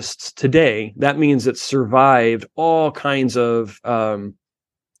still exists today, that means it survived all kinds of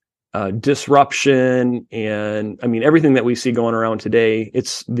disruption. And I mean, everything that we see going around today,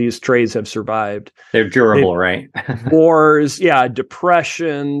 these trades have survived. They're durable, right? Wars,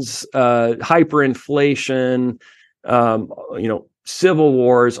 depressions, hyperinflation, civil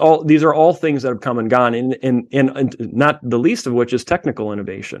wars. These are all things that have come and gone, and not the least of which is technical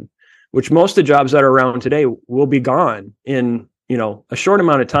innovation, which most of the jobs that are around today will be gone in a short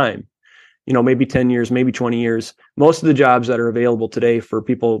amount of time. Maybe 10 years, maybe 20 years. Most of the jobs that are available today for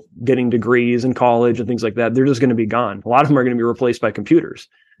people getting degrees in college and things like that, they're just going to be gone. A lot of them are going to be replaced by computers.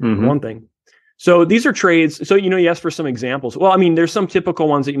 Mm-hmm. One thing. So these are trades. So, you asked for some examples. Well, I mean, there's some typical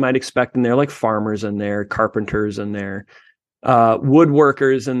ones that you might expect in there, like farmers in there, carpenters in there,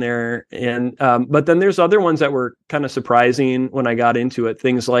 woodworkers in there. And, but then there's other ones that were kind of surprising when I got into it.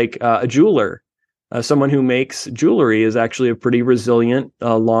 Things like a jeweler. Someone who makes jewelry is actually a pretty resilient,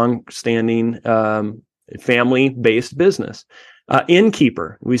 long-standing family-based business.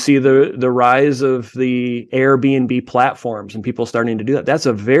 Innkeeper, we see the rise of the Airbnb platforms and people starting to do that. That's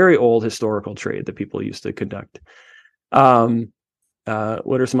a very old historical trade that people used to conduct. What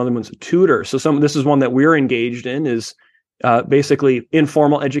are some other ones? Tutor. So this is one that we're engaged in is basically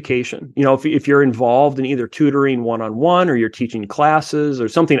informal education. If you're involved in either tutoring one-on-one or you're teaching classes or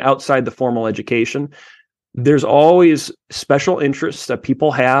something outside the formal education, there's always special interests that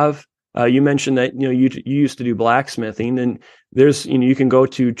people have. You mentioned that, you used to do blacksmithing, and there's, you can go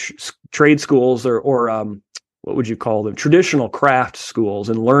to trade schools or what would you call them? Traditional craft schools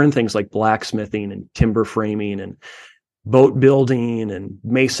and learn things like blacksmithing and timber framing and boat building and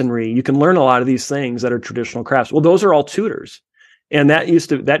masonry. You can learn a lot of these things that are traditional crafts. Well, those are all tutors. And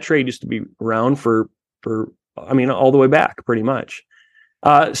that trade used to be around for all the way back pretty much.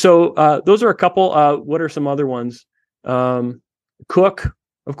 So those are a couple. What are some other ones? Cook,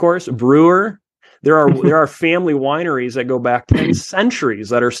 of course, brewer. There are family wineries that go back 10 centuries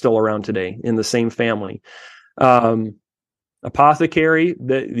that are still around today in the same family. Apothecary,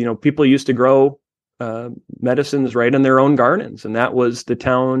 that people used to grow medicines right in their own gardens, and that was the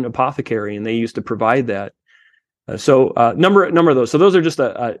town apothecary, and they used to provide that. So number of those. So those are just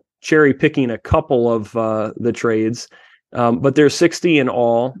a cherry picking a couple of the trades, but there's 60 in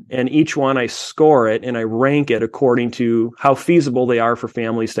all, and each one I score it and I rank it according to how feasible they are for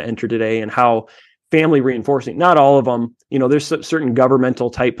families to enter today and how family reinforcing. Not all of them. There's certain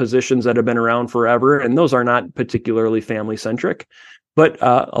governmental type positions that have been around forever, and those are not particularly family centric. But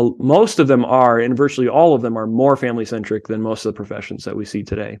most of them are, and virtually all of them are more family-centric than most of the professions that we see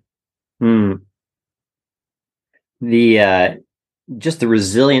today. Just the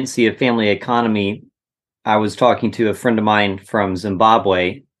resiliency of family economy. I was talking to a friend of mine from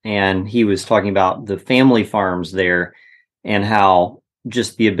Zimbabwe, and he was talking about the family farms there and how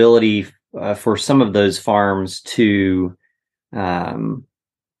just the ability for some of those farms to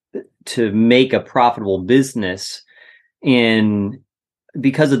make a profitable business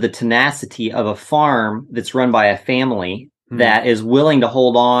because of the tenacity of a farm that's run by a family that is willing to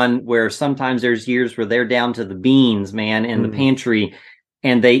hold on, where sometimes there's years where they're down to the beans, man, in the pantry,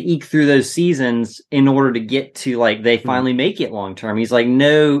 and they eke through those seasons in order to get to they finally make it long term. He's like,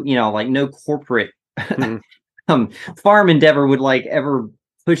 no corporate farm endeavor would ever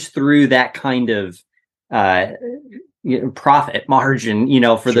push through that kind of uh, profit margin,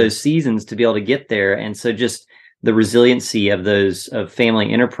 for Sure. those seasons to be able to get there. And so just the resiliency of those of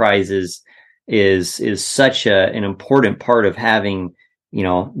family enterprises is such an important part of having,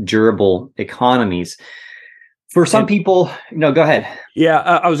 durable economies. For some people, go ahead. Yeah,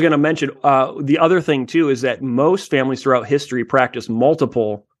 I was going to mention the other thing too is that most families throughout history practice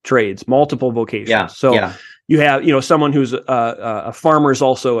multiple trades, multiple vocations. Yeah, so yeah. you have, someone who's a farmer is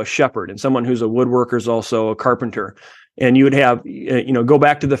also a shepherd, and someone who's a woodworker is also a carpenter. And you would have, go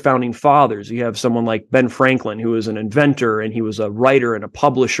back to the founding fathers. You have someone like Ben Franklin, who was an inventor, and he was a writer and a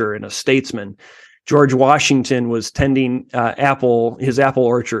publisher and a statesman. George Washington was tending his apple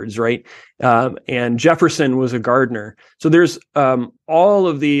orchards, right? And Jefferson was a gardener. So there's all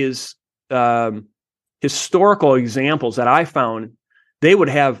of these historical examples that I found. They would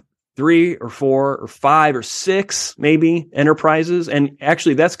have 3 or 4 or 5 or 6 maybe enterprises, and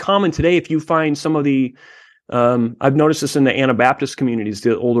actually that's common today. If you find some of the I've noticed this in the Anabaptist communities,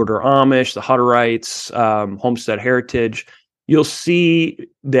 the Old Order Amish, the Hutterites, Homestead Heritage. You'll see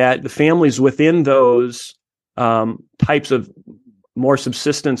that the families within those types of more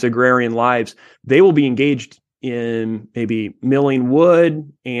subsistence agrarian lives, they will be engaged in maybe milling wood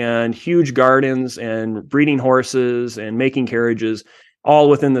and huge gardens and breeding horses and making carriages, all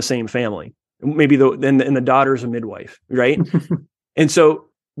within the same family. Maybe the daughter's a midwife, right? And so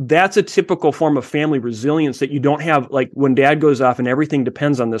that's a typical form of family resilience that you don't have, like when dad goes off and everything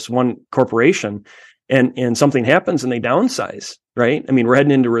depends on this one corporation and something happens and they downsize, right? I mean, we're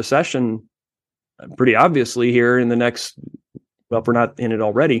heading into recession pretty obviously here in the next, well, if we're not in it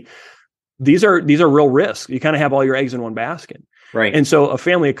already. These are real risks. You kind of have all your eggs in one basket. Right. And so a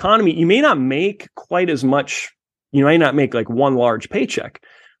family economy, you may not make quite as much, you may not make like one large paycheck,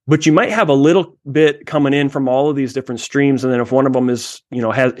 but you might have a little bit coming in from all of these different streams. And then if one of them is,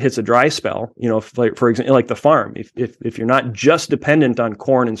 hits a dry spell, like, for example, like the farm, if you're not just dependent on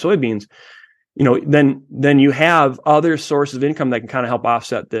corn and soybeans, then you have other sources of income that can kind of help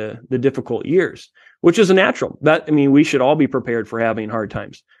offset the difficult years, which is a natural. We should all be prepared for having hard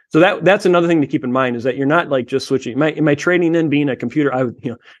times. So that's another thing to keep in mind, is that you're not like just switching. Am I trading in being a computer?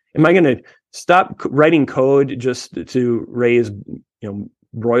 Am I going to stop writing code just to raise,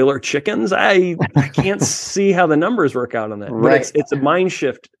 broiler chickens? I can't see how the numbers work out on that. Right. But it's a mind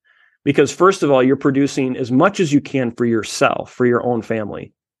shift, because first of all, you're producing as much as you can for yourself, for your own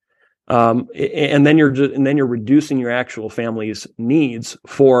family. And then you're reducing your actual family's needs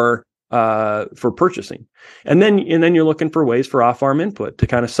for purchasing, and then you're looking for ways for off-farm input to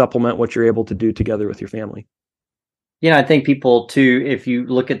kind of supplement what you're able to do together with your family. I think people too, if you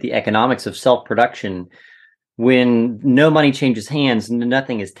look at the economics of self-production, when no money changes hands,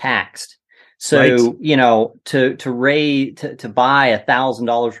 nothing is taxed. So, right. to buy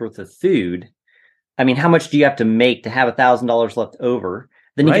 $1,000 worth of food, how much do you have to make to have $1,000 left over?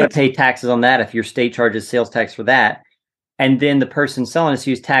 Then you got to pay taxes on that if your state charges sales tax for that. And then the person selling us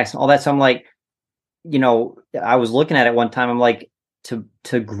use tax and all that. So I'm like, I was looking at it one time. I'm like,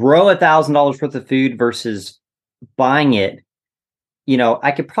 to grow $1,000 worth of food versus buying it,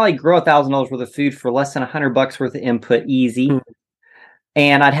 I could probably grow $1,000 worth of food for less than $100 worth of input, easy. Mm-hmm.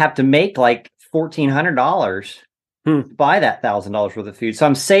 And I'd have to make like $1,400 to buy that $1,000 worth of food. So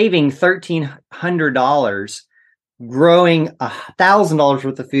I'm saving $1,300 growing $1,000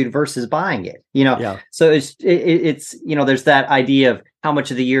 worth of food versus buying it, Yeah. So it's there's that idea of how much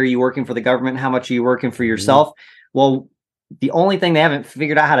of the year are you working for the government, how much are you working for yourself. Mm-hmm. Well, the only thing they haven't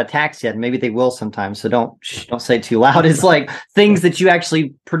figured out how to tax yet, maybe they will sometime, so don't say it too loud, is like things that you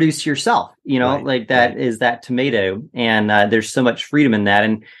actually produce yourself, right. like that. Right. Is that tomato, and there's so much freedom in that,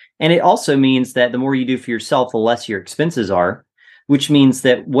 and it also means that the more you do for yourself, the less your expenses are, which means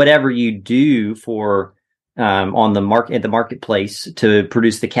that whatever you do for on the market, at the marketplace, to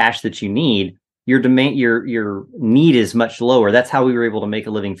produce the cash that you need, your demand, your need is much lower. That's how we were able to make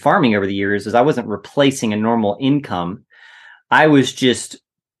a living farming over the years. Is I wasn't replacing a normal income. I was just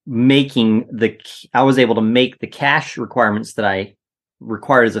I was able to make the cash requirements that I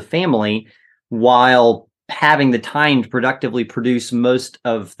required as a family, while having the time to productively produce most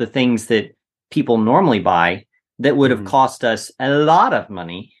of the things that people normally buy that would have cost us a lot of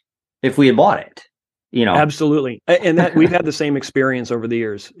money if we had bought it. Absolutely. And that we've had the same experience over the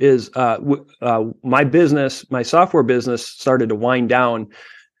years. Is my software business started to wind down,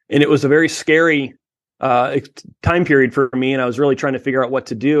 and it was a very scary time period for me. And I was really trying to figure out what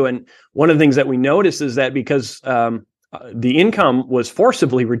to do. And one of the things that we noticed is that because the income was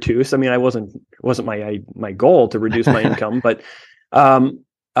forcibly reduced. It wasn't my goal to reduce my income, but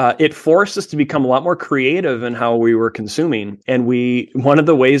it forced us to become a lot more creative in how we were consuming. And one of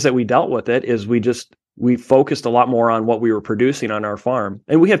the ways that we dealt with it is we just we focused a lot more on what we were producing on our farm.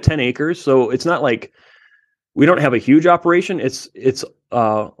 And we have 10 acres, so it's not like we don't have a huge operation. It's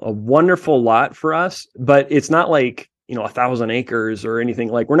a wonderful lot for us, but it's not like 1,000 acres or anything.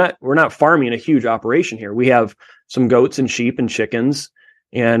 Like we're not farming a huge operation here. We have some goats and sheep and chickens,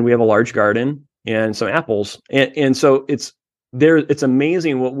 and we have a large garden and some apples. And so it's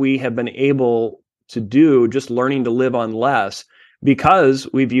amazing what we have been able to do, just learning to live on less, because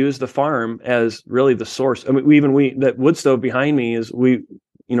we've used the farm as really the source. I mean, that wood stove behind me is we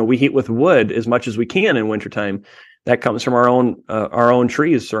heat with wood as much as we can in wintertime. That comes from our own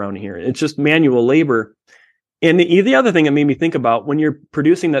trees surrounding here. It's just manual labor. And the other thing that made me think about, when you're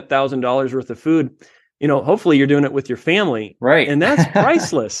producing that $1,000 worth of food, hopefully you're doing it with your family. Right. And that's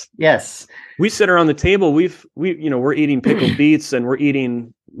priceless. Yes. We sit around the table, we're eating pickled beets and we're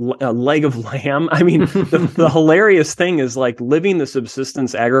eating a leg of lamb. I mean, the hilarious thing is, like, living the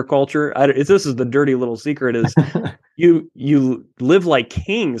subsistence agriculture. This is the dirty little secret, is you live like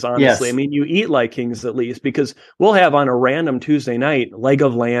kings, honestly. Yes. I mean, you eat like kings, at least, because we'll have on a random Tuesday night leg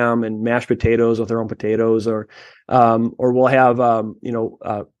of lamb and mashed potatoes with our own potatoes, or we'll have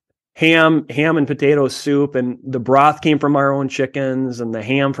ham and potato soup, and the broth came from our own chickens, and the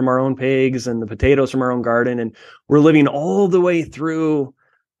ham from our own pigs, and the potatoes from our own garden. And we're living all the way through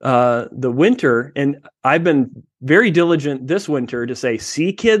the winter. And I've been very diligent this winter to say,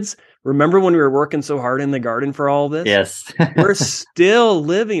 see, kids, remember when we were working so hard in the garden for all this? Yes. We're still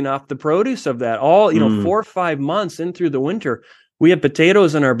living off the produce of that, all 4 or 5 months in through the winter. We have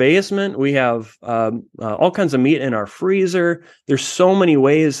potatoes in our basement. We have all kinds of meat in our freezer. There's so many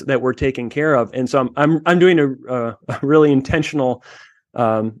ways that we're taken care of, and so I'm doing a really intentional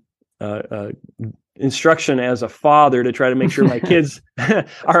instruction as a father to try to make sure my kids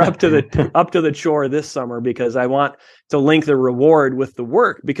are up to the chore this summer, because I want to link the reward with the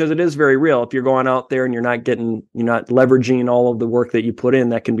work, because it is very real. If you're going out there and you're not leveraging all of the work that you put in,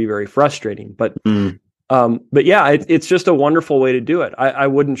 that can be very frustrating. But yeah, it's just a wonderful way to do it. I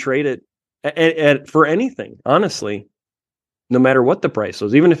wouldn't trade it for anything, honestly, no matter what the price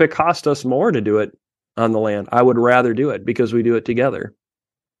was. Even if it cost us more to do it on the land, I would rather do it because we do it together.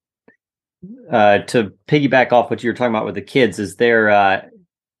 To piggyback off what you were talking about with the kids, is there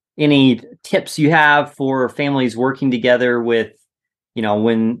any tips you have for families working together with,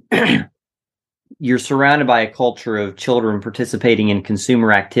 when you're surrounded by a culture of children participating in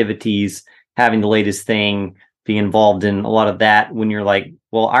consumer activities, having the latest thing, being involved in a lot of that, when you're like,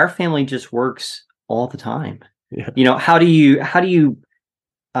 well, our family just works all the time. Yeah. How do you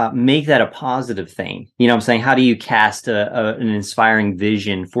make that a positive thing? I'm saying, how do you cast an inspiring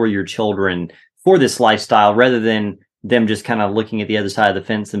vision for your children for this lifestyle, rather than them just kind of looking at the other side of the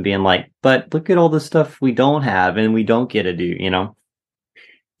fence and being like, but look at all the stuff we don't have and we don't get to do,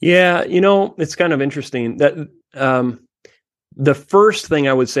 Yeah, it's kind of interesting that the first thing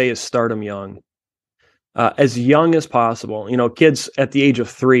I would say is start them young. As young as possible. Kids at the age of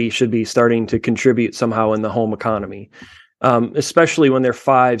 3 should be starting to contribute somehow in the home economy, especially when they're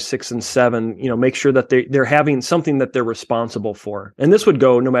 5, 6, and 7. Make sure that they're having something that they're responsible for. And this would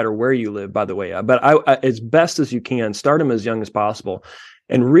go no matter where you live, by the way. But as best as you can, start them as young as possible.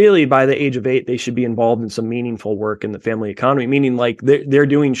 And really, by the age of 8, they should be involved in some meaningful work in the family economy, meaning like they're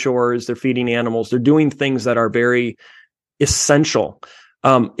doing chores, they're feeding animals, they're doing things that are very essential.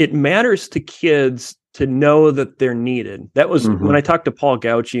 It matters to kids to know that they're needed. That was when I talked to Paul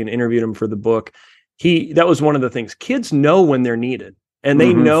Gauci and interviewed him for the book. That was one of the things. Kids know when they're needed, and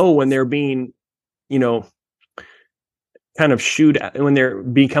they know when they're being, kind of when they're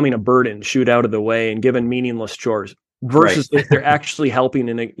becoming a burden, shooed out of the way and given meaningless chores, versus if they're actually helping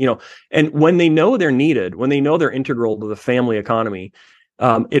and when they know they're needed, when they know they're integral to the family economy,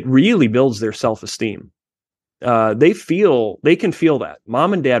 it really builds their self-esteem. They can feel that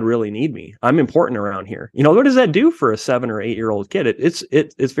mom and dad really need me. I'm important around here. What does that do for a 7 or 8 year old kid?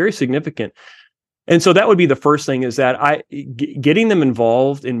 It's very significant. And so that would be the first thing, is that getting them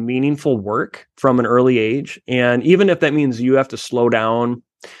involved in meaningful work from an early age. And even if that means you have to slow down,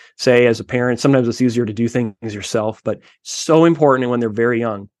 say, as a parent, sometimes it's easier to do things yourself, but so important when they're very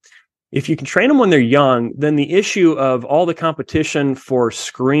young. If you can train them when they're young, then the issue of all the competition for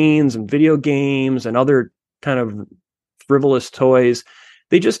screens and video games and other kind of frivolous toys,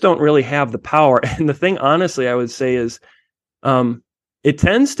 they just don't really have the power. And the thing, honestly, I would say is, it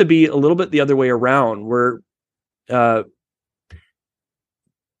tends to be a little bit the other way around, where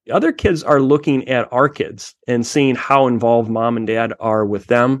other kids are looking at our kids and seeing how involved mom and dad are with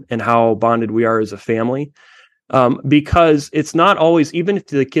them and how bonded we are as a family. Because it's not always, even if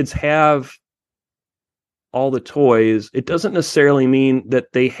the kids have all the toys, it doesn't necessarily mean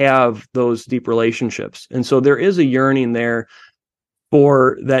that they have those deep relationships. And so there is a yearning there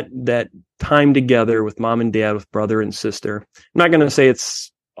for that time together with mom and dad, with brother and sister. I'm not going to say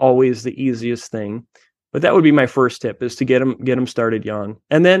it's always the easiest thing, but that would be my first tip, is to get them started young.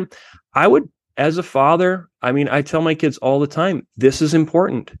 And then I would, as a father, I mean, I tell my kids all the time, this is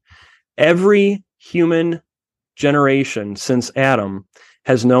important. Every human generation since Adam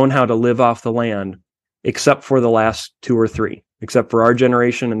has known how to live off the land, except for the last 2 or 3, except for our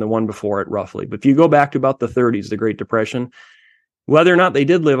generation and the one before it, roughly. But if you go back to about the 30s, the Great Depression, whether or not they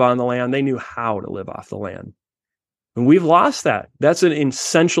did live on the land, they knew how to live off the land. And we've lost that. That's an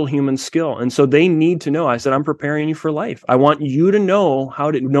essential human skill. And so they need to know. I said, I'm preparing you for life. I want you to know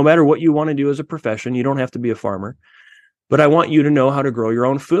how to, no matter what you want to do as a profession, you don't have to be a farmer, but I want you to know how to grow your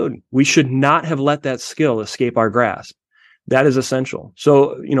own food. We should not have let that skill escape our grasp. That is essential.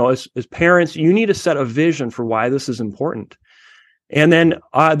 So, as parents, you need to set a vision for why this is important. And then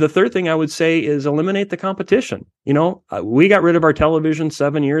the third thing I would say is eliminate the competition. We got rid of our television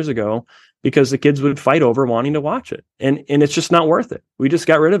 7 years ago because the kids would fight over wanting to watch it. And it's just not worth it. We just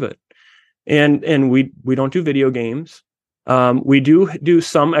got rid of it. And we don't do video games. We do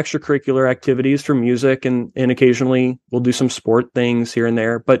some extracurricular activities for music, and occasionally we'll do some sport things here and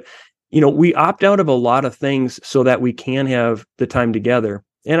there. But, we opt out of a lot of things so that we can have the time together.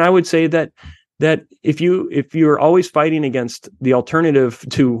 And I would say that if you're always fighting against the alternative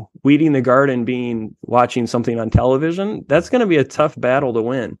to weeding the garden being watching something on television, that's going to be a tough battle to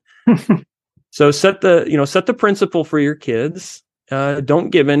win. So set the principle for your kids. Don't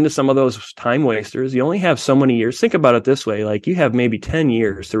give in to some of those time wasters. You only have so many years. Think about it this way: like, you have maybe 10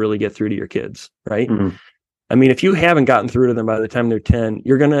 years to really get through to your kids, right? Mm-hmm. I mean, if you haven't gotten through to them by the time they're 10,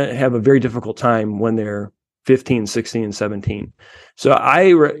 you're going to have a very difficult time when they're 15, 16, 17. So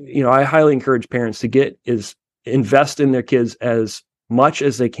I highly encourage parents to invest in their kids as much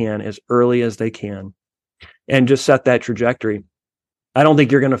as they can, as early as they can, and just set that trajectory. I don't think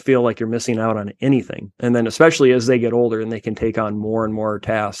you're going to feel like you're missing out on anything. And then especially as they get older and they can take on more and more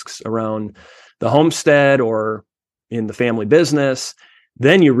tasks around the homestead or in the family business,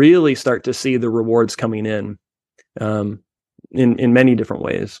 then you really start to see the rewards coming in many different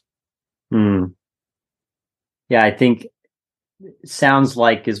ways. Mm. Yeah, I think it sounds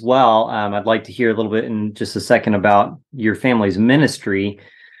like as well, I'd like to hear a little bit in just a second about your family's ministry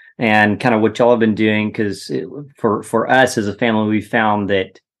and kind of what y'all have been doing. Because for us as a family, we found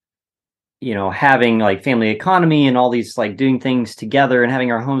that, having like family economy and all these like doing things together and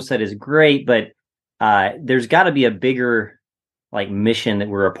having our homestead is great, but there's got to be a bigger like mission that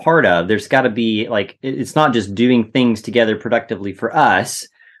we're a part of. There's got to be like, it's not just doing things together productively for us,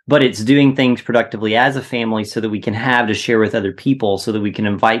 but it's doing things productively as a family so that we can have to share with other people, so that we can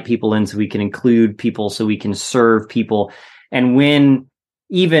invite people in, so we can include people, so we can serve people. And when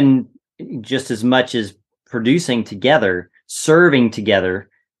even just as much as producing together, serving together,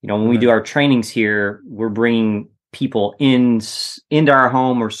 when we do our trainings here, we're bringing people into our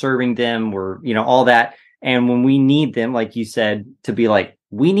home, we're serving them, we're, all that. And when we need them, like you said, to be like,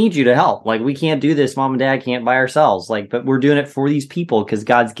 we need you to help. Like, we can't do this. Mom and dad can't by ourselves. Like, but we're doing it for these people because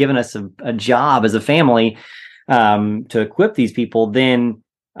God's given us a job as a family to equip these people. Then,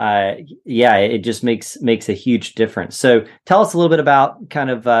 it just makes a huge difference. So tell us a little bit about kind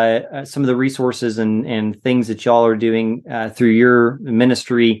of some of the resources and things that y'all are doing through your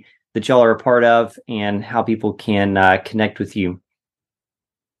ministry that y'all are a part of, and how people can connect with you.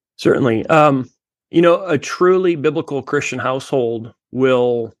 Certainly. A truly biblical Christian household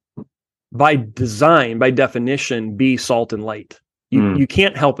will, by design, by definition, be salt and light. You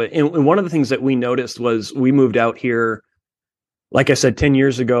can't help it. And one of the things that we noticed was we moved out here, like I said, 10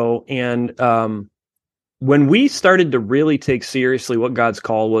 years ago. And when we started to really take seriously what God's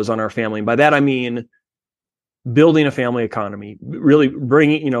call was on our family, and by that I mean building a family economy, really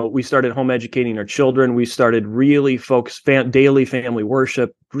bringing, we started home educating our children. We started really daily family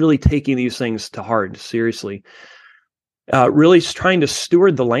worship, really taking these things to heart, seriously. Really trying to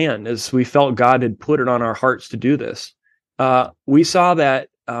steward the land as we felt God had put it on our hearts to do this. We saw that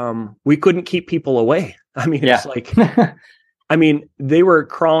we couldn't keep people away. I mean, It's like, they were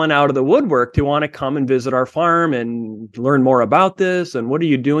crawling out of the woodwork to want to come and visit our farm and learn more about this. And what are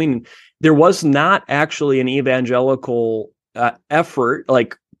you doing? There was not actually an evangelical effort,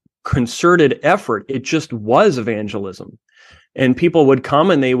 like concerted effort. It just was evangelism. And people would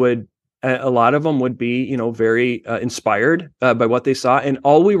come and a lot of them would be, very inspired by what they saw. And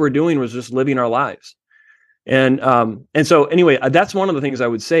all we were doing was just living our lives. And so anyway, that's one of the things I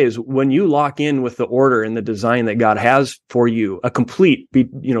would say is when you lock in with the order and the design that God has for you, a complete,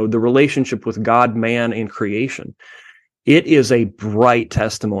 the relationship with God, man, and creation, it is a bright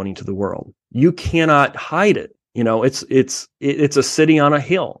testimony to the world. You cannot hide it. It's a city on a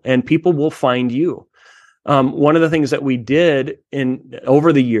hill, and people will find you. One of the things that we did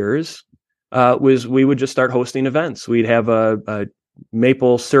over the years was we would just start hosting events. We'd have a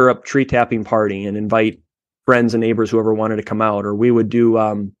maple syrup tree tapping party and invite friends and neighbors, whoever wanted to come out. Or we would do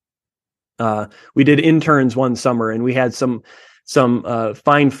we did interns one summer, and we had some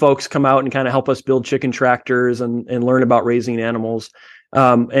fine folks come out and kind of help us build chicken tractors and learn about raising animals.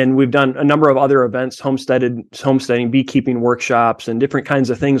 And we've done a number of other events, homesteading, beekeeping workshops, and different kinds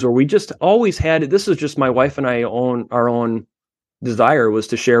of things where we just always had it. This is just my wife and I our own desire was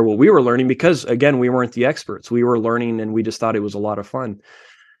to share what we were learning, because again, we weren't the experts. We were learning, and we just thought it was a lot of fun.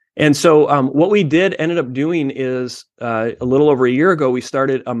 And so what we ended up doing is a little over a year ago, we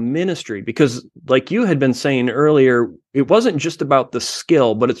started a ministry, because like you had been saying earlier, it wasn't just about the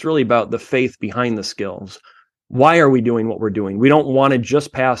skill, but it's really about the faith behind the skills. Why are we doing what we're doing? We don't want to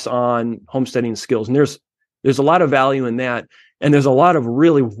just pass on homesteading skills. And there's a lot of value in that. And there's a lot of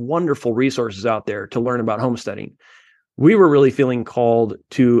really wonderful resources out there to learn about homesteading. We were really feeling called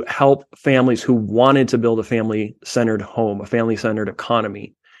to help families who wanted to build a family-centered home, a family-centered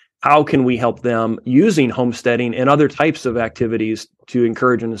economy. How can we help them using homesteading and other types of activities to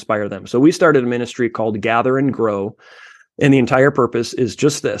encourage and inspire them? So we started a ministry called Gather and Grow. And the entire purpose is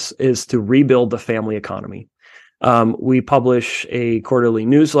just this, is to rebuild the family economy. We publish a quarterly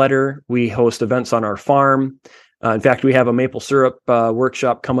newsletter. We host events on our farm. In fact, we have a maple syrup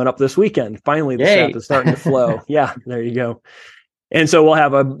workshop coming up this weekend. Finally, the sap is starting to flow. Yeah, there you go. And so we'll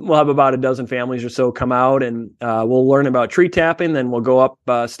have about a dozen families or so come out, and we'll learn about tree tapping. Then we'll go up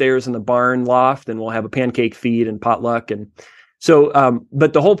stairs in the barn loft, and we'll have a pancake feed and potluck. And so,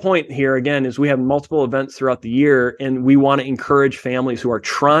 but the whole point here again is we have multiple events throughout the year, and we want to encourage families who are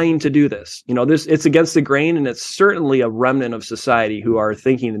trying to do this. It's against the grain, and it's certainly a remnant of society who are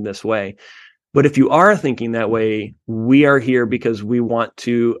thinking in this way. But if you are thinking that way, we are here because we want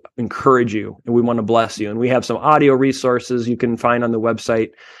to encourage you and we want to bless you. And we have some audio resources you can find on the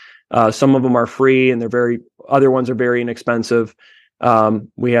website. Some of them are free, and other ones are very inexpensive.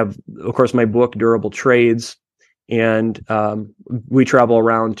 We have, of course, my book, Durable Trades. And we travel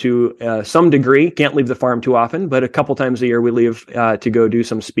around to some degree. Can't leave the farm too often, but a couple times a year we leave to go do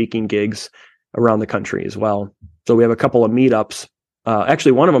some speaking gigs around the country as well. So we have a couple of meetups.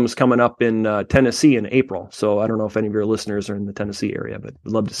 Actually, one of them is coming up in Tennessee in April. So I don't know if any of your listeners are in the Tennessee area, but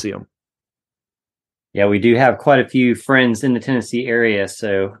we'd love to see them. Yeah, we do have quite a few friends in the Tennessee area.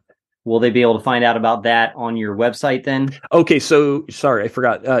 So will they be able to find out about that on your website then? Okay, so sorry, I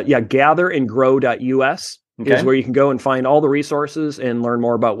forgot. Gatherandgrow.us is where you can go and find all the resources and learn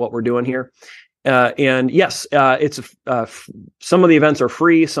more about what we're doing here. And yes, it's some of the events are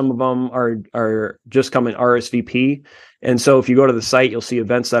free. Some of them are just coming RSVP. And so if you go to the site, you'll see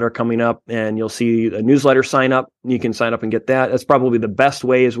events that are coming up, and you'll see a newsletter sign up. You can sign up and get that. That's probably the best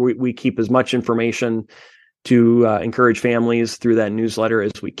way, is we keep as much information to encourage families through that newsletter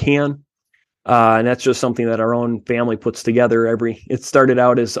as we can. And that's just something that our own family puts together. It started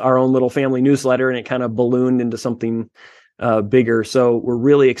out as our own little family newsletter, and it kind of ballooned into something bigger. So we're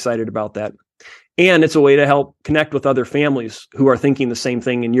really excited about that. And it's a way to help connect with other families who are thinking the same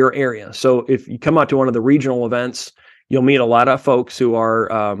thing in your area. So if you come out to one of the regional events, you'll meet a lot of folks who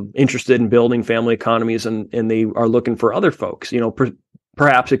are interested in building family economies, and they are looking for other folks.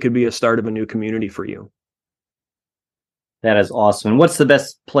 Perhaps it could be a start of a new community for you. That is awesome. And what's the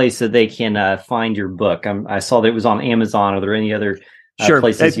best place that they can find your book? I saw that it was on Amazon. Are there any other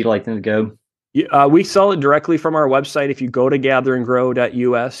places you'd like them to go? We sell it directly from our website. If you go to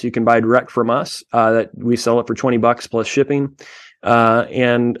gatherandgrow.us, you can buy direct from us. That we sell it for $20 plus shipping.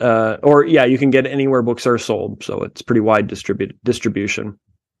 You can get it anywhere books are sold. So it's pretty wide distribution.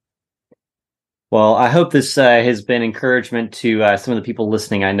 Well, I hope this has been encouragement to some of the people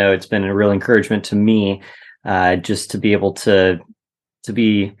listening. I know it's been a real encouragement to me, just to be able to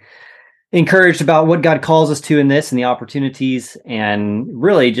be encouraged about what God calls us to in this and the opportunities, and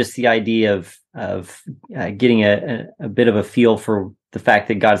really just the idea of getting a bit of a feel for the fact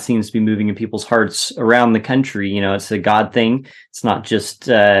that God seems to be moving in people's hearts around the country. It's a God thing. It's not just,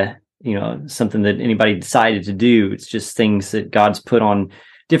 something that anybody decided to do. It's just things that God's put on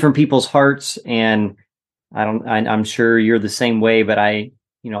different people's hearts. And I'm sure you're the same way, but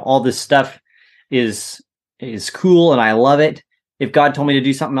all this stuff is cool, and I love it. if God told me to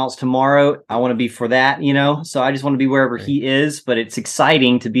do something else tomorrow, I want to be for that, So I just want to be wherever he is. But it's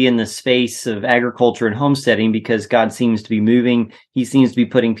exciting to be in the space of agriculture and homesteading because God seems to be moving. He seems to be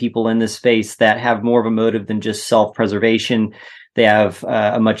putting people in this space that have more of a motive than just self-preservation. They have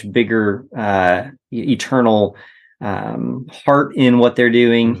a much bigger eternal heart in what they're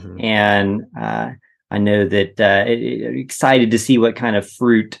doing. Mm-hmm. And I know that excited to see what kind of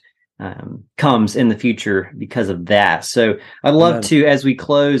fruit comes in the future because of that. So I'd love to, as we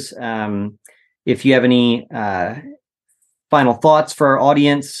close, if you have any final thoughts for our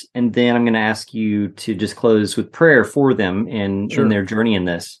audience, and then I'm going to ask you to just close with prayer for them in their journey in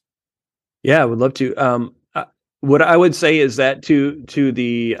this. Yeah, I would love to. What I would say is that to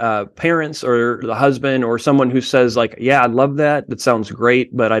the parents or the husband or someone who says like, yeah, I love that. That sounds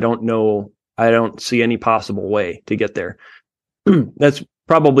great, but I don't see any possible way to get there. That's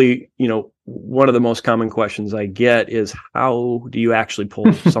probably, one of the most common questions I get is how do you actually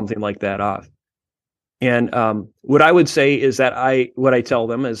pull something like that off? And what I would say is that what I tell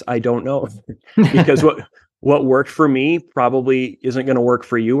them is I don't know, because what worked for me probably isn't going to work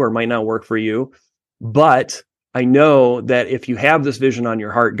for you or might not work for you. But I know that if you have this vision on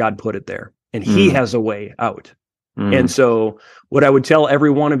your heart, God put it there and he has a way out. And so what I would tell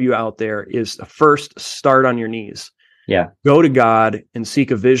every one of you out there is first start on your knees. Yeah. Go to God and seek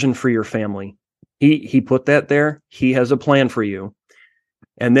a vision for your family. He put that there. He has a plan for you.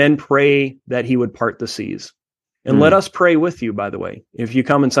 And then pray that he would part the seas. And let us pray with you, by the way. If you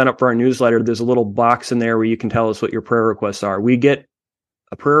come and sign up for our newsletter, there's a little box in there where you can tell us what your prayer requests are. We get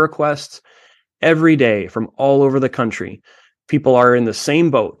prayer requests every day from all over the country. People are in the same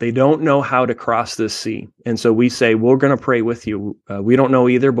boat. They don't know how to cross this sea. And so we say, we're going to pray with you. We don't know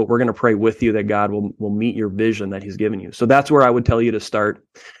either, but we're going to pray with you that God will meet your vision that he's given you. So that's where I would tell you to start.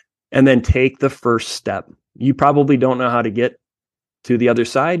 And then take the first step. You probably don't know how to get to the other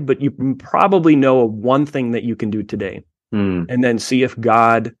side, but you probably know one thing that you can do today. And then see if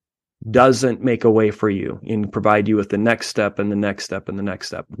God doesn't make a way for you and provide you with the next step and the next step and the next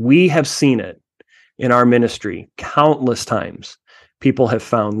step. We have seen it in our ministry countless times. People have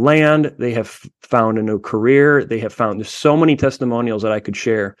found land. They have found a new career. There's so many testimonials that I could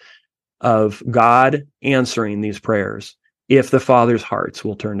share of God answering these prayers if the fathers' hearts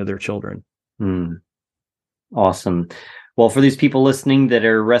will turn to their children. Awesome. Well, for these people listening that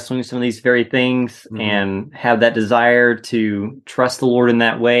are wrestling with some of these very things and have that desire to trust the Lord in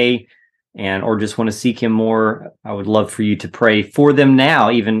that way, or just want to seek him more, I would love for you to pray for them now,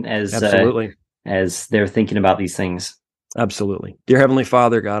 even as they're thinking about these things. Absolutely. Dear Heavenly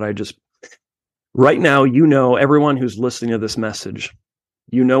Father, God, right now, everyone who's listening to this message,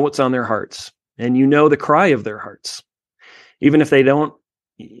 what's on their hearts, and the cry of their hearts. Even if they don't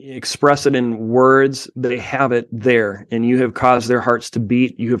express it in words, they have it there, and you have caused their hearts to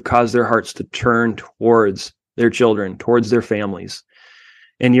beat. You have caused their hearts to turn towards their children, towards their families,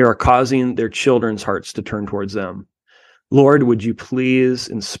 and you are causing their children's hearts to turn towards them. Lord, would you please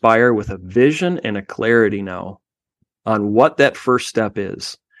inspire with a vision and a clarity now on what that first step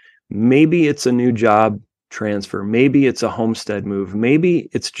is? Maybe it's a new job transfer. Maybe it's a homestead move. Maybe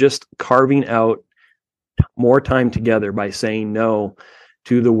it's just carving out more time together by saying no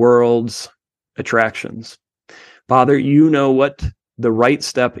to the world's attractions. Father, you know what the right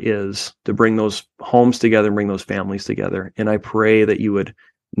step is to bring those homes together and bring those families together. And I pray that you would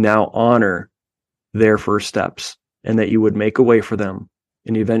now honor their first steps and that you would make a way for them.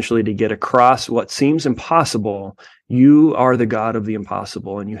 And eventually to get across what seems impossible, you are the God of the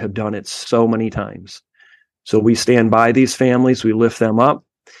impossible, and you have done it so many times. So we stand by these families, we lift them up,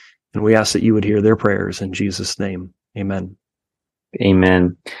 and we ask that you would hear their prayers in Jesus' name. Amen.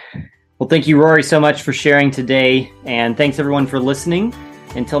 Amen. Well, thank you, Rory, so much for sharing today. And thanks, everyone, for listening.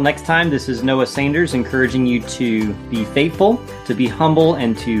 Until next time, this is Noah Sanders encouraging you to be faithful, to be humble,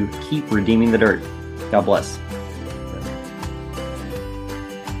 and to keep redeeming the dirt. God bless.